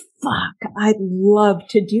 fuck, I'd love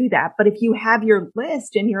to do that. But if you have your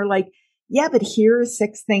list and you're like, yeah, but here are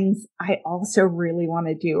 6 things I also really want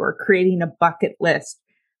to do, or creating a bucket list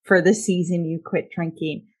for the season you quit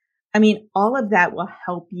drinking. I mean, all of that will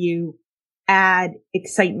help you add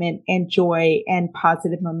excitement and joy and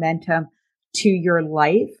positive momentum to your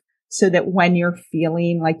life, so that when you're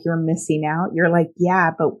feeling like you're missing out, you're like,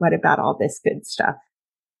 yeah, but what about all this good stuff?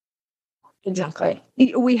 Exactly.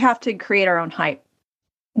 We have to create our own hype.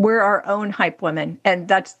 We're our own hype women. And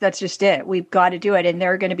that's just it. We've got to do it. And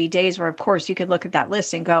there are going to be days where, of course, you could look at that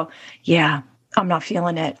list and go, yeah, I'm not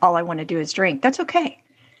feeling it. All I want to do is drink. That's okay.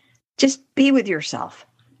 Just be with yourself.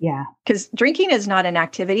 Yeah. Because drinking is not an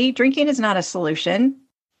activity. Drinking is not a solution.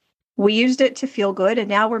 We used it to feel good, and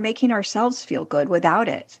now we're making ourselves feel good without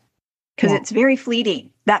it. Because it's very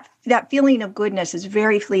fleeting. That feeling of goodness is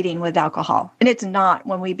very fleeting with alcohol. And it's not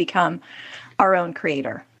when we become our own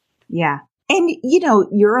creator. Yeah. And, you know,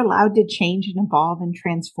 you're allowed to change and evolve and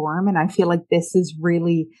transform. And I feel like this is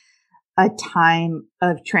really a time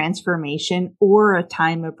of transformation, or a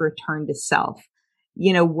time of return to self.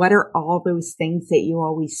 You know, what are all those things that you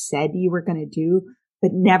always said you were going to do,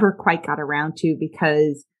 but never quite got around to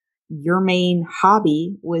because your main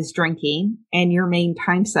hobby was drinking and your main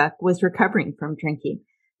time suck was recovering from drinking?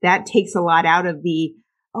 That takes a lot out of the,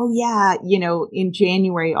 oh yeah, you know, in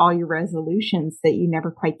January, all your resolutions that you never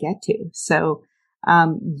quite get to. So,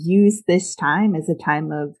 use this time as a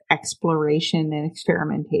time of exploration and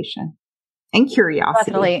experimentation and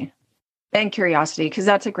curiosity. Definitely. And curiosity, because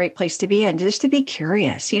that's a great place to be in, just to be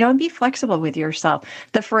curious, you know, and be flexible with yourself.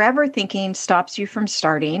 The forever thinking stops you from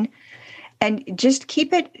starting, and just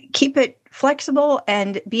keep it flexible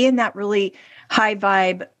and be in that really high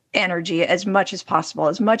vibe energy as much as possible,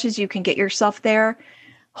 as much as you can get yourself there.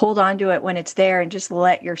 Hold on to it when it's there, and just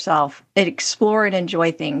let yourself explore and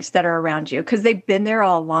enjoy things that are around you, because they've been there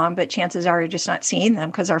all along, but chances are you're just not seeing them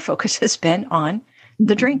because our focus has been on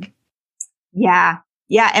the drink. Yeah.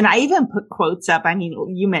 Yeah. And I even put quotes up. I mean,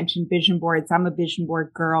 you mentioned vision boards. I'm a vision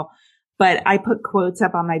board girl, but I put quotes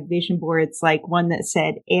up on my vision boards, like one that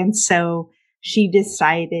said, and so she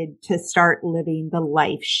decided to start living the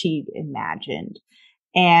life she'd imagined.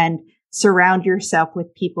 And surround yourself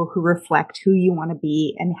with people who reflect who you want to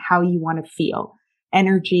be and how you want to feel.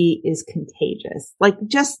 Energy is contagious. Like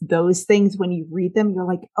just those things, when you read them, you're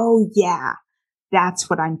like, oh yeah, that's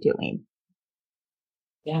what I'm doing.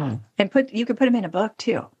 Yeah. And you could put them in a book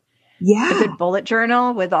too. Yeah. A good bullet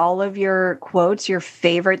journal with all of your quotes, your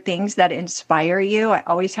favorite things that inspire you. I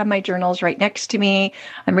always have my journals right next to me.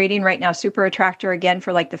 I'm reading right now Super Attractor again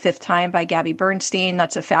for like the 5th time by Gabby Bernstein.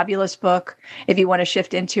 That's a fabulous book if you want to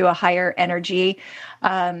shift into a higher energy.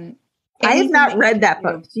 I have not read that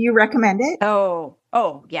book. Do you recommend it?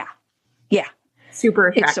 Oh, yeah. Yeah. Super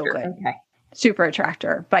Attractor. It's so good. Okay. Super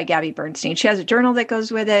Attractor by Gabby Bernstein. She has a journal that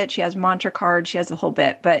goes with it. She has mantra cards. She has the whole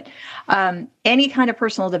bit. But any kind of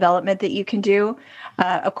personal development that you can do.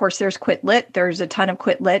 Of course, there's Quit Lit. There's a ton of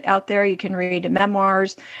Quit Lit out there. You can read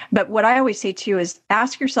memoirs. But what I always say too is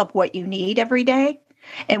ask yourself what you need every day.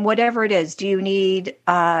 And whatever it is, do you need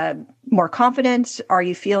more confidence? Are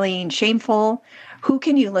you feeling shameful? Who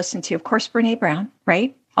can you listen to? Of course, Brene Brown,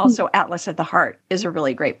 right? Also, Atlas of the Heart is a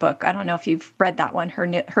really great book. I don't know if you've read that one,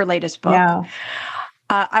 her latest book. No.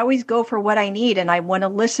 I always go for what I need, and I want to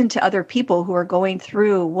listen to other people who are going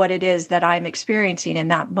through what it is that I'm experiencing in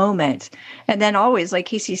that moment. And then always, like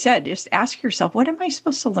Casey said, just ask yourself, what am I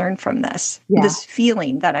supposed to learn from this? Yeah. This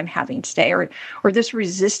feeling that I'm having today, or this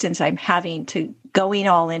resistance I'm having to going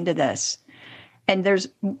all into this. And there's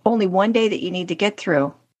only one day that you need to get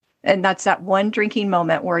through. And that's that one drinking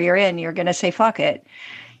moment where you're going to say, fuck it.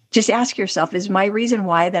 Just ask yourself, is my reason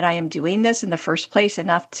why that I am doing this in the first place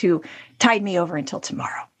enough to tide me over until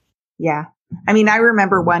tomorrow? Yeah. I mean, I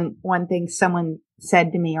remember one thing someone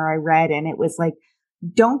said to me, or I read, and it was like,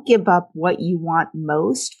 don't give up what you want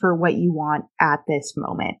most for what you want at this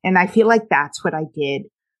moment. And I feel like that's what I did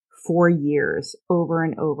for years, over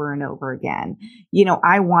and over and over again.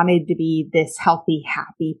 I wanted to be this healthy,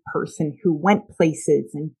 happy person who went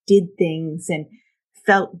places and did things and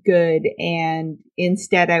felt good. And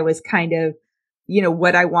instead I was kind of,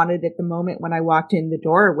 what I wanted at the moment when I walked in the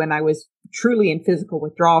door, when I was truly in physical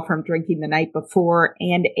withdrawal from drinking the night before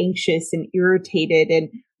and anxious and irritated and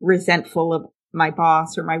resentful of my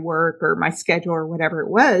boss or my work or my schedule or whatever it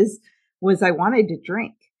was I wanted to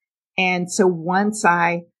drink. And so once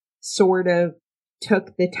I sort of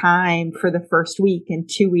took the time for the first week and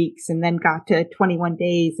 2 weeks and then got to 21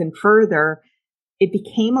 days and further, it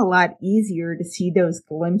became a lot easier to see those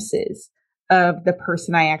glimpses of the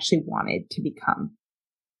person I actually wanted to become.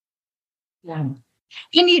 Yeah.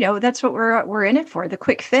 And that's what we're in it for, the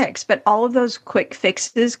quick fix. But all of those quick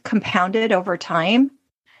fixes compounded over time,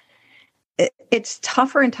 it's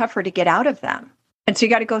tougher and tougher to get out of them. And so you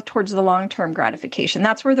got to go towards the long-term gratification.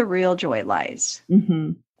 That's where the real joy lies.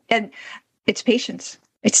 Mm-hmm. And it's patience.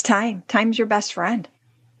 It's time. Time's your best friend.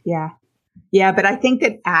 Yeah. Yeah. But I think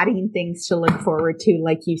that adding things to look forward to,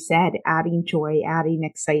 like you said, adding joy, adding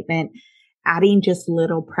excitement, adding just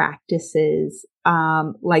little practices,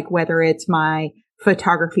 like whether it's my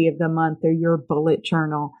photography of the month or your bullet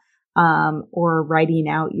journal, or writing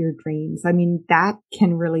out your dreams. I mean, that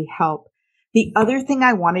can really help. The other thing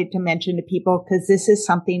I wanted to mention to people, because this is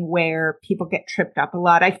something where people get tripped up a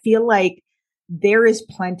lot. I feel like there is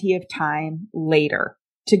plenty of time later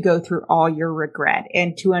to go through all your regret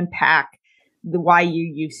and to unpack why you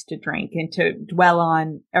used to drink and to dwell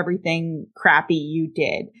on everything crappy you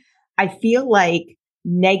did. I feel like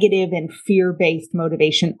negative and fear-based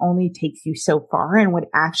motivation only takes you so far. And what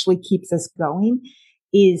actually keeps us going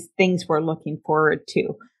is things we're looking forward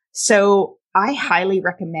to. So I highly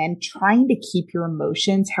recommend trying to keep your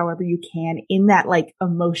emotions, however you can, in that like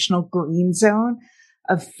emotional green zone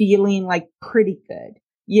of feeling like pretty good.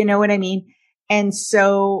 You know what I mean? And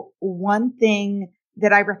so one thing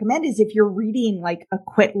that I recommend is if you're reading like a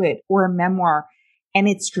quitlet or a memoir and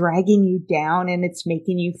it's dragging you down and it's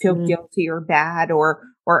making you feel guilty or bad or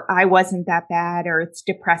I wasn't that bad or it's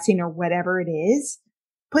depressing or whatever it is,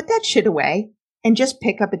 put that shit away and just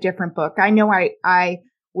pick up a different book. I know I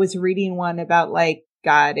was reading one about like,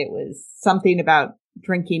 God, it was something about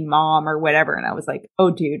drinking mom or whatever. And I was like,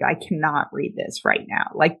 oh, dude, I cannot read this right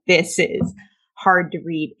now. Like, this is hard to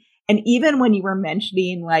read. And even when you were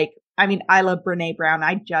mentioning, like, I mean, I love Brene Brown.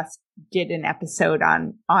 I just did an episode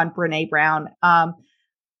on Brene Brown. I'm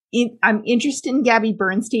interested in Gabby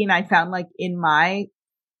Bernstein. I found like in my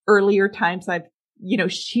earlier times,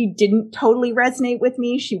 she didn't totally resonate with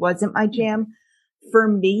me. She wasn't my jam. For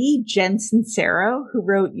me, Jen Sincero, who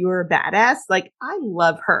wrote You're a Badass, like, I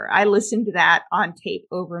love her. I listened to that on tape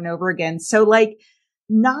over and over again. So like,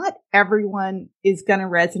 not everyone is going to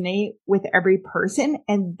resonate with every person,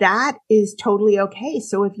 and that is totally okay.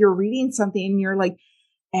 So if you're reading something and you're like,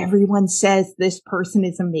 everyone says this person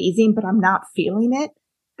is amazing, but I'm not feeling it,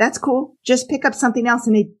 that's cool. Just pick up something else,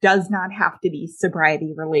 and it does not have to be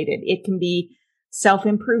sobriety related. It can be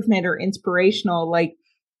self-improvement or inspirational. Like,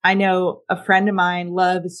 I know a friend of mine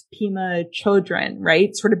loves Pema Chodron,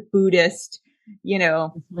 right? Sort of Buddhist,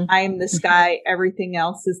 I am the sky, everything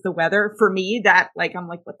else is the weather. For me, that like, I'm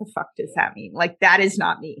like, what the fuck does that mean? Like, that is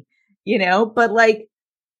not me, but like,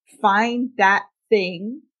 find that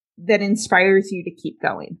thing that inspires you to keep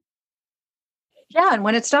going. Yeah. And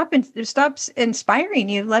when it stops inspiring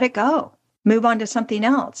you, let it go. Move on to something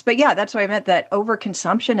else. But yeah, that's what I meant, that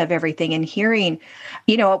overconsumption of everything and hearing,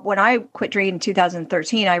 when I quit drinking in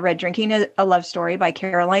 2013, I read Drinking a Love Story by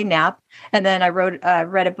Caroline Knapp. And then I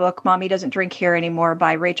read a book, Mommy Doesn't Drink Here Anymore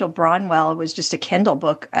by Rachel Bronwell. It was just a Kindle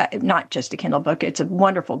book, not just a Kindle book. It's a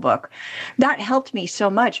wonderful book. That helped me so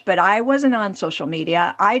much, but I wasn't on social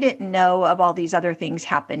media. I didn't know of all these other things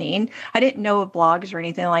happening. I didn't know of blogs or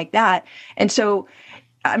anything like that. And so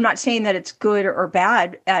I'm not saying that it's good or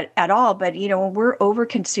bad at all, but when we're over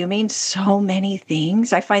consuming so many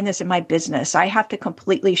things, I find this in my business. I have to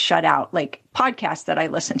completely shut out like podcasts that I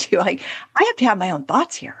listen to. Like, I have to have my own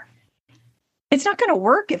thoughts here. It's not going to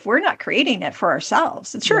work if we're not creating it for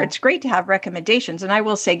ourselves. It's It's great to have recommendations. And I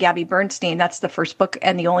will say Gabby Bernstein, that's the first book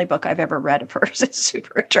and the only book I've ever read of hers. It's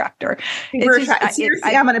Super Attractor. Seriously,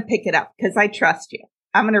 I'm going to pick it up because I trust you.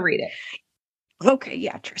 I'm going to read it. Okay.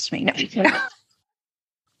 Yeah. Trust me. No.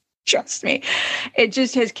 Trust me. It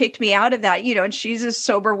just has kicked me out of that, and she's a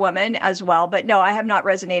sober woman as well. But no, I have not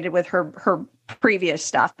resonated with her previous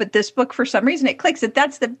stuff, but this book, for some reason, it clicks.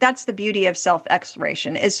 That's the beauty of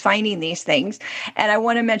self-exploration, is finding these things. And I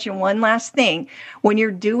want to mention one last thing. When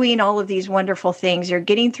you're doing all of these wonderful things, you're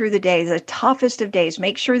getting through the day, the toughest of days,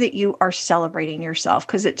 make sure that you are celebrating yourself,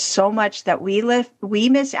 because it's so much that we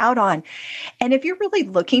miss out on. And if you're really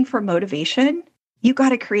looking for motivation, you got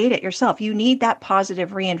to create it yourself. You need that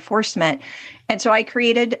positive reinforcement. And so I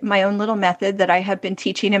created my own little method that I have been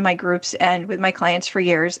teaching in my groups and with my clients for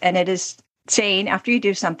years. And it is saying, after you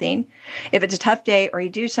do something, if it's a tough day or you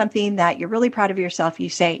do something that you're really proud of yourself, you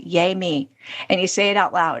say, "Yay, me." And you say it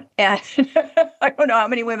out loud. And I don't know how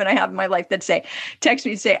many women I have in my life that text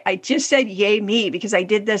me and say, "I just said, yay, me, because I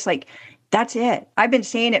did this." Like, that's it. I've been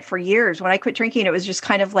saying it for years. When I quit drinking, it was just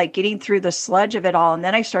kind of like getting through the sludge of it all. And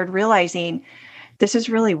then I started realizing this is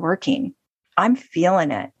really working. I'm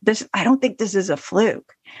feeling it. I don't think this is a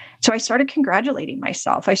fluke. So I started congratulating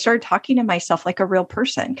myself. I started talking to myself like a real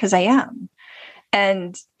person, because I am.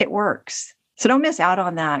 And it works. So don't miss out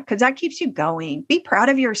on that, because that keeps you going. Be proud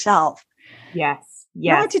of yourself. Yes.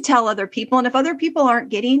 You don't have to tell other people. And if other people aren't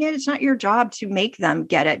getting it, it's not your job to make them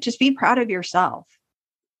get it. Just be proud of yourself.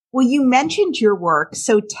 Well, you mentioned your work.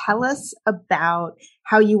 So tell us about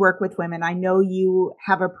how you work with women. I know you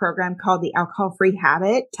have a program called the Alcohol-Free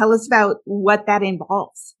Habit. Tell us about what that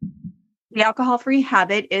involves. The Alcohol-Free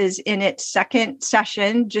Habit is in its second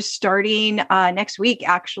session, just starting next week,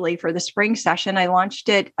 actually, for the spring session. I launched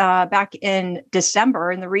it back in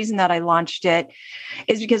December. And the reason that I launched it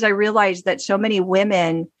is because I realized that so many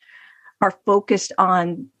women are focused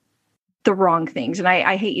on the wrong things. And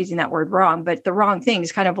I hate using that word wrong, but the wrong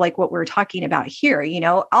things, kind of like what we're talking about here. You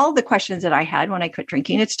know, all the questions that I had when I quit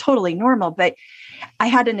drinking, it's totally normal. But I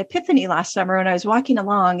had an epiphany last summer when I was walking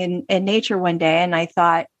along in nature one day. And I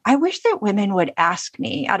thought, I wish that women would ask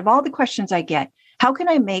me, out of all the questions I get, how can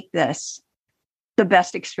I make this the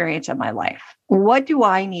best experience of my life? What do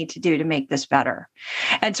I need to do to make this better?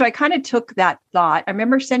 And so I kind of took that thought. I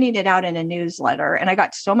remember sending it out in a newsletter, and I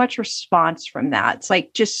got so much response from that. It's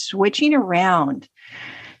like just switching around.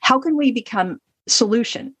 How can we become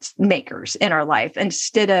solution makers in our life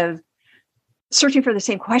instead of searching for the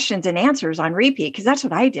same questions and answers on repeat? Because that's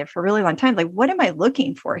what I did for a really long time. Like, what am I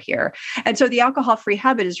looking for here? And so the Alcohol-Free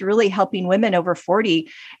Habit is really helping women over 40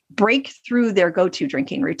 break through their go-to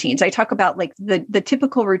drinking routines. I talk about like the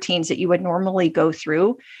typical routines that you would normally go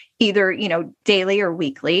through, either, you know, daily or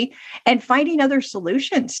weekly, and finding other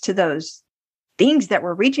solutions to those things that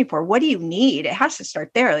we're reaching for. What do you need? It has to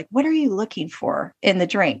start there. Like, what are you looking for in the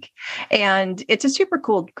drink? And it's a super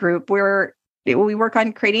cool group where we work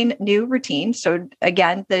on creating new routines. So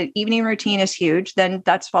again, the evening routine is huge. Then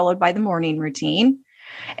that's followed by the morning routine,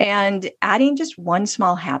 and adding just one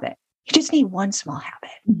small habit. You just need one small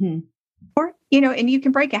habit, or, you know, and you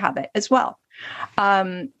can break a habit as well.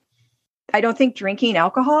 I don't think drinking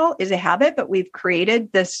alcohol is a habit, but we've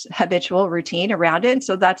created this habitual routine around it. And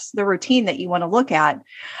so that's the routine that you want to look at.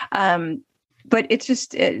 But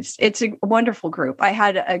it's a wonderful group. I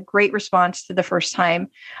had a great response to the first time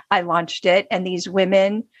I launched it. And these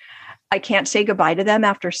women, I can't say goodbye to them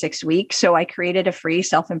after 6 weeks. So I created a free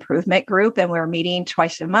self-improvement group, and we're meeting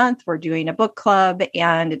twice a month. We're doing a book club,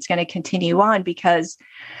 and it's going to continue on, because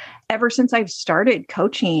ever since I've started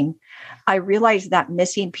coaching, I realized that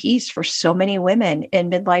missing piece for so many women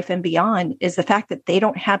in midlife and beyond is the fact that they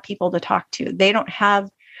don't have people to talk to. They don't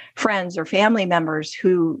have friends or family members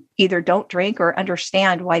who either don't drink or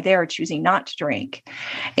understand why they're choosing not to drink.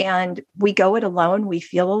 And we go it alone, we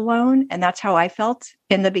feel alone. And that's how I felt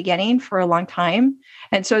in the beginning for a long time.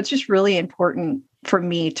 And so it's just really important for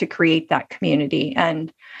me to create that community.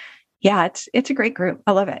 And yeah, it's a great group.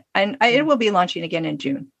 I love it. And it will be launching again in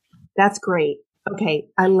June. That's great. Okay.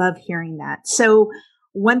 I love hearing that. So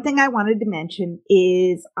one thing I wanted to mention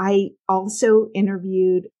is I also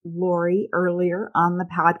interviewed Lori earlier on the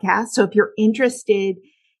podcast. So if you're interested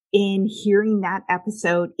in hearing that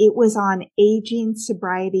episode, it was on aging,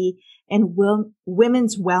 sobriety, and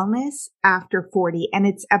women's wellness after 40. And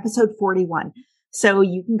it's episode 41. So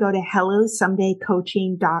you can go to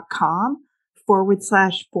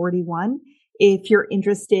hellosomedaycoaching.com/41. If you're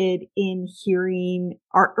interested in hearing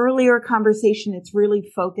our earlier conversation, it's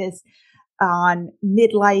really focused on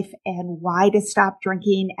midlife and why to stop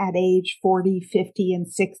drinking at age 40, 50, and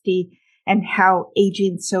 60, and how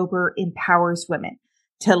aging sober empowers women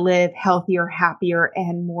to live healthier, happier,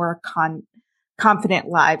 and more confident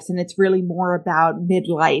lives. And it's really more about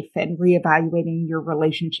midlife and reevaluating your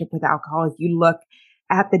relationship with alcohol as you look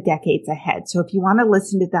at the decades ahead. So if you want to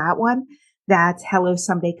listen to that one, that's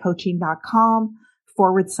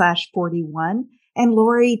hellosomedaycoaching.com/41. And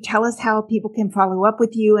Lori, tell us how people can follow up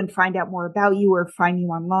with you and find out more about you or find you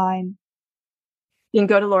online. You can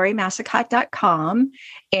go to LoriMassicott.com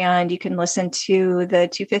and you can listen to the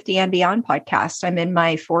 250 and Beyond podcast. I'm in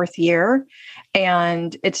my 4th year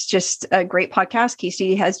and it's just a great podcast.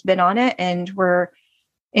 Casey has been on it and we're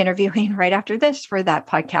interviewing right after this for that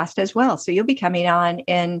podcast as well. So you'll be coming on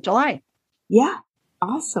in July. Yeah.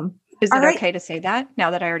 Awesome. Is it okay to say that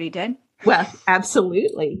now that I already did? Well,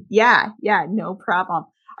 absolutely. Yeah. No problem.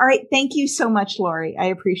 All right. Thank you so much, Lori. I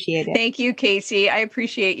appreciate it. Thank you, Casey. I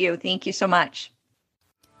appreciate you. Thank you so much.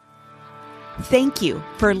 Thank you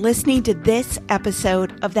for listening to this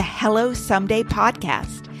episode of the Hello Someday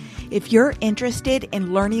podcast. If you're interested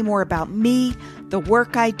in learning more about me, the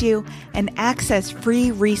work I do, and access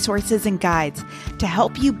free resources and guides to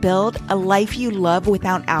help you build a life you love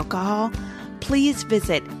without alcohol, please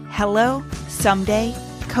visit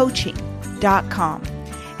HelloSomedayCoaching.com.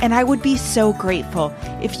 And I would be so grateful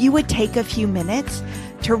if you would take a few minutes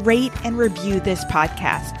to rate and review this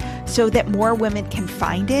podcast so that more women can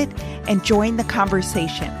find it and join the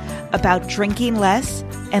conversation about drinking less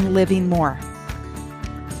and living more.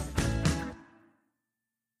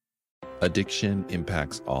 Addiction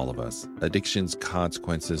impacts all of us. Addiction's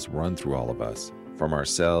consequences run through all of us. From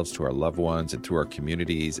ourselves to our loved ones and through our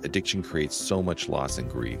communities, addiction creates so much loss and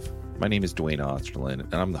grief. My name is Dwayne Osterlin,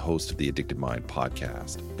 and I'm the host of the Addicted Mind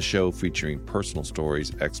podcast, a show featuring personal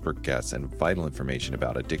stories, expert guests, and vital information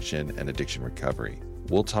about addiction and addiction recovery.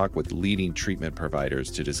 We'll talk with leading treatment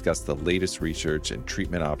providers to discuss the latest research and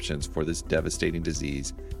treatment options for this devastating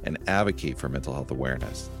disease and advocate for mental health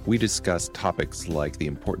awareness. We discuss topics like the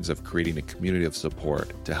importance of creating a community of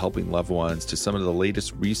support, to helping loved ones, to some of the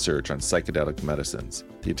latest research on psychedelic medicines.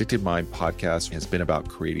 The Addicted Mind podcast has been about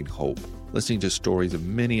creating hope, listening to stories of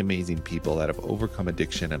many amazing people that have overcome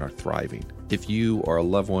addiction and are thriving. If you or a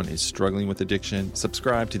loved one is struggling with addiction,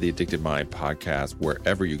 subscribe to the Addicted Mind podcast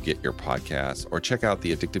wherever you get your podcasts or check out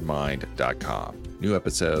theaddictedmind.com. New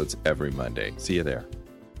episodes every Monday. See you there.